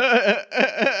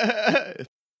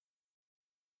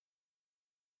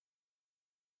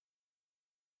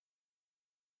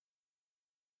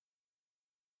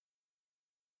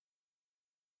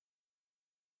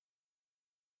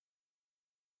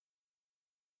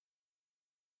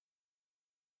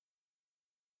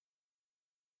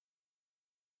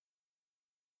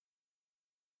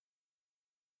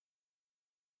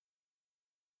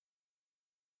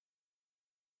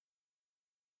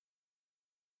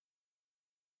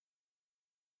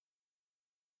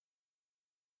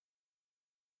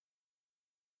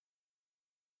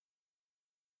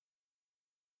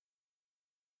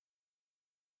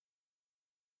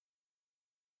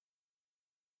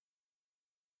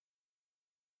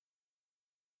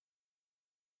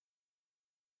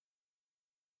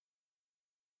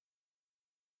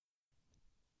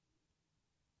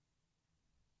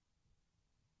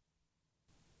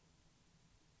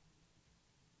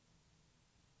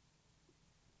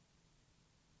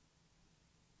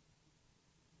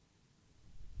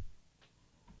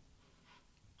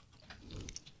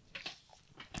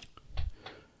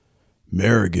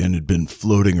 Merigan had been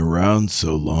floating around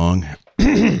so long,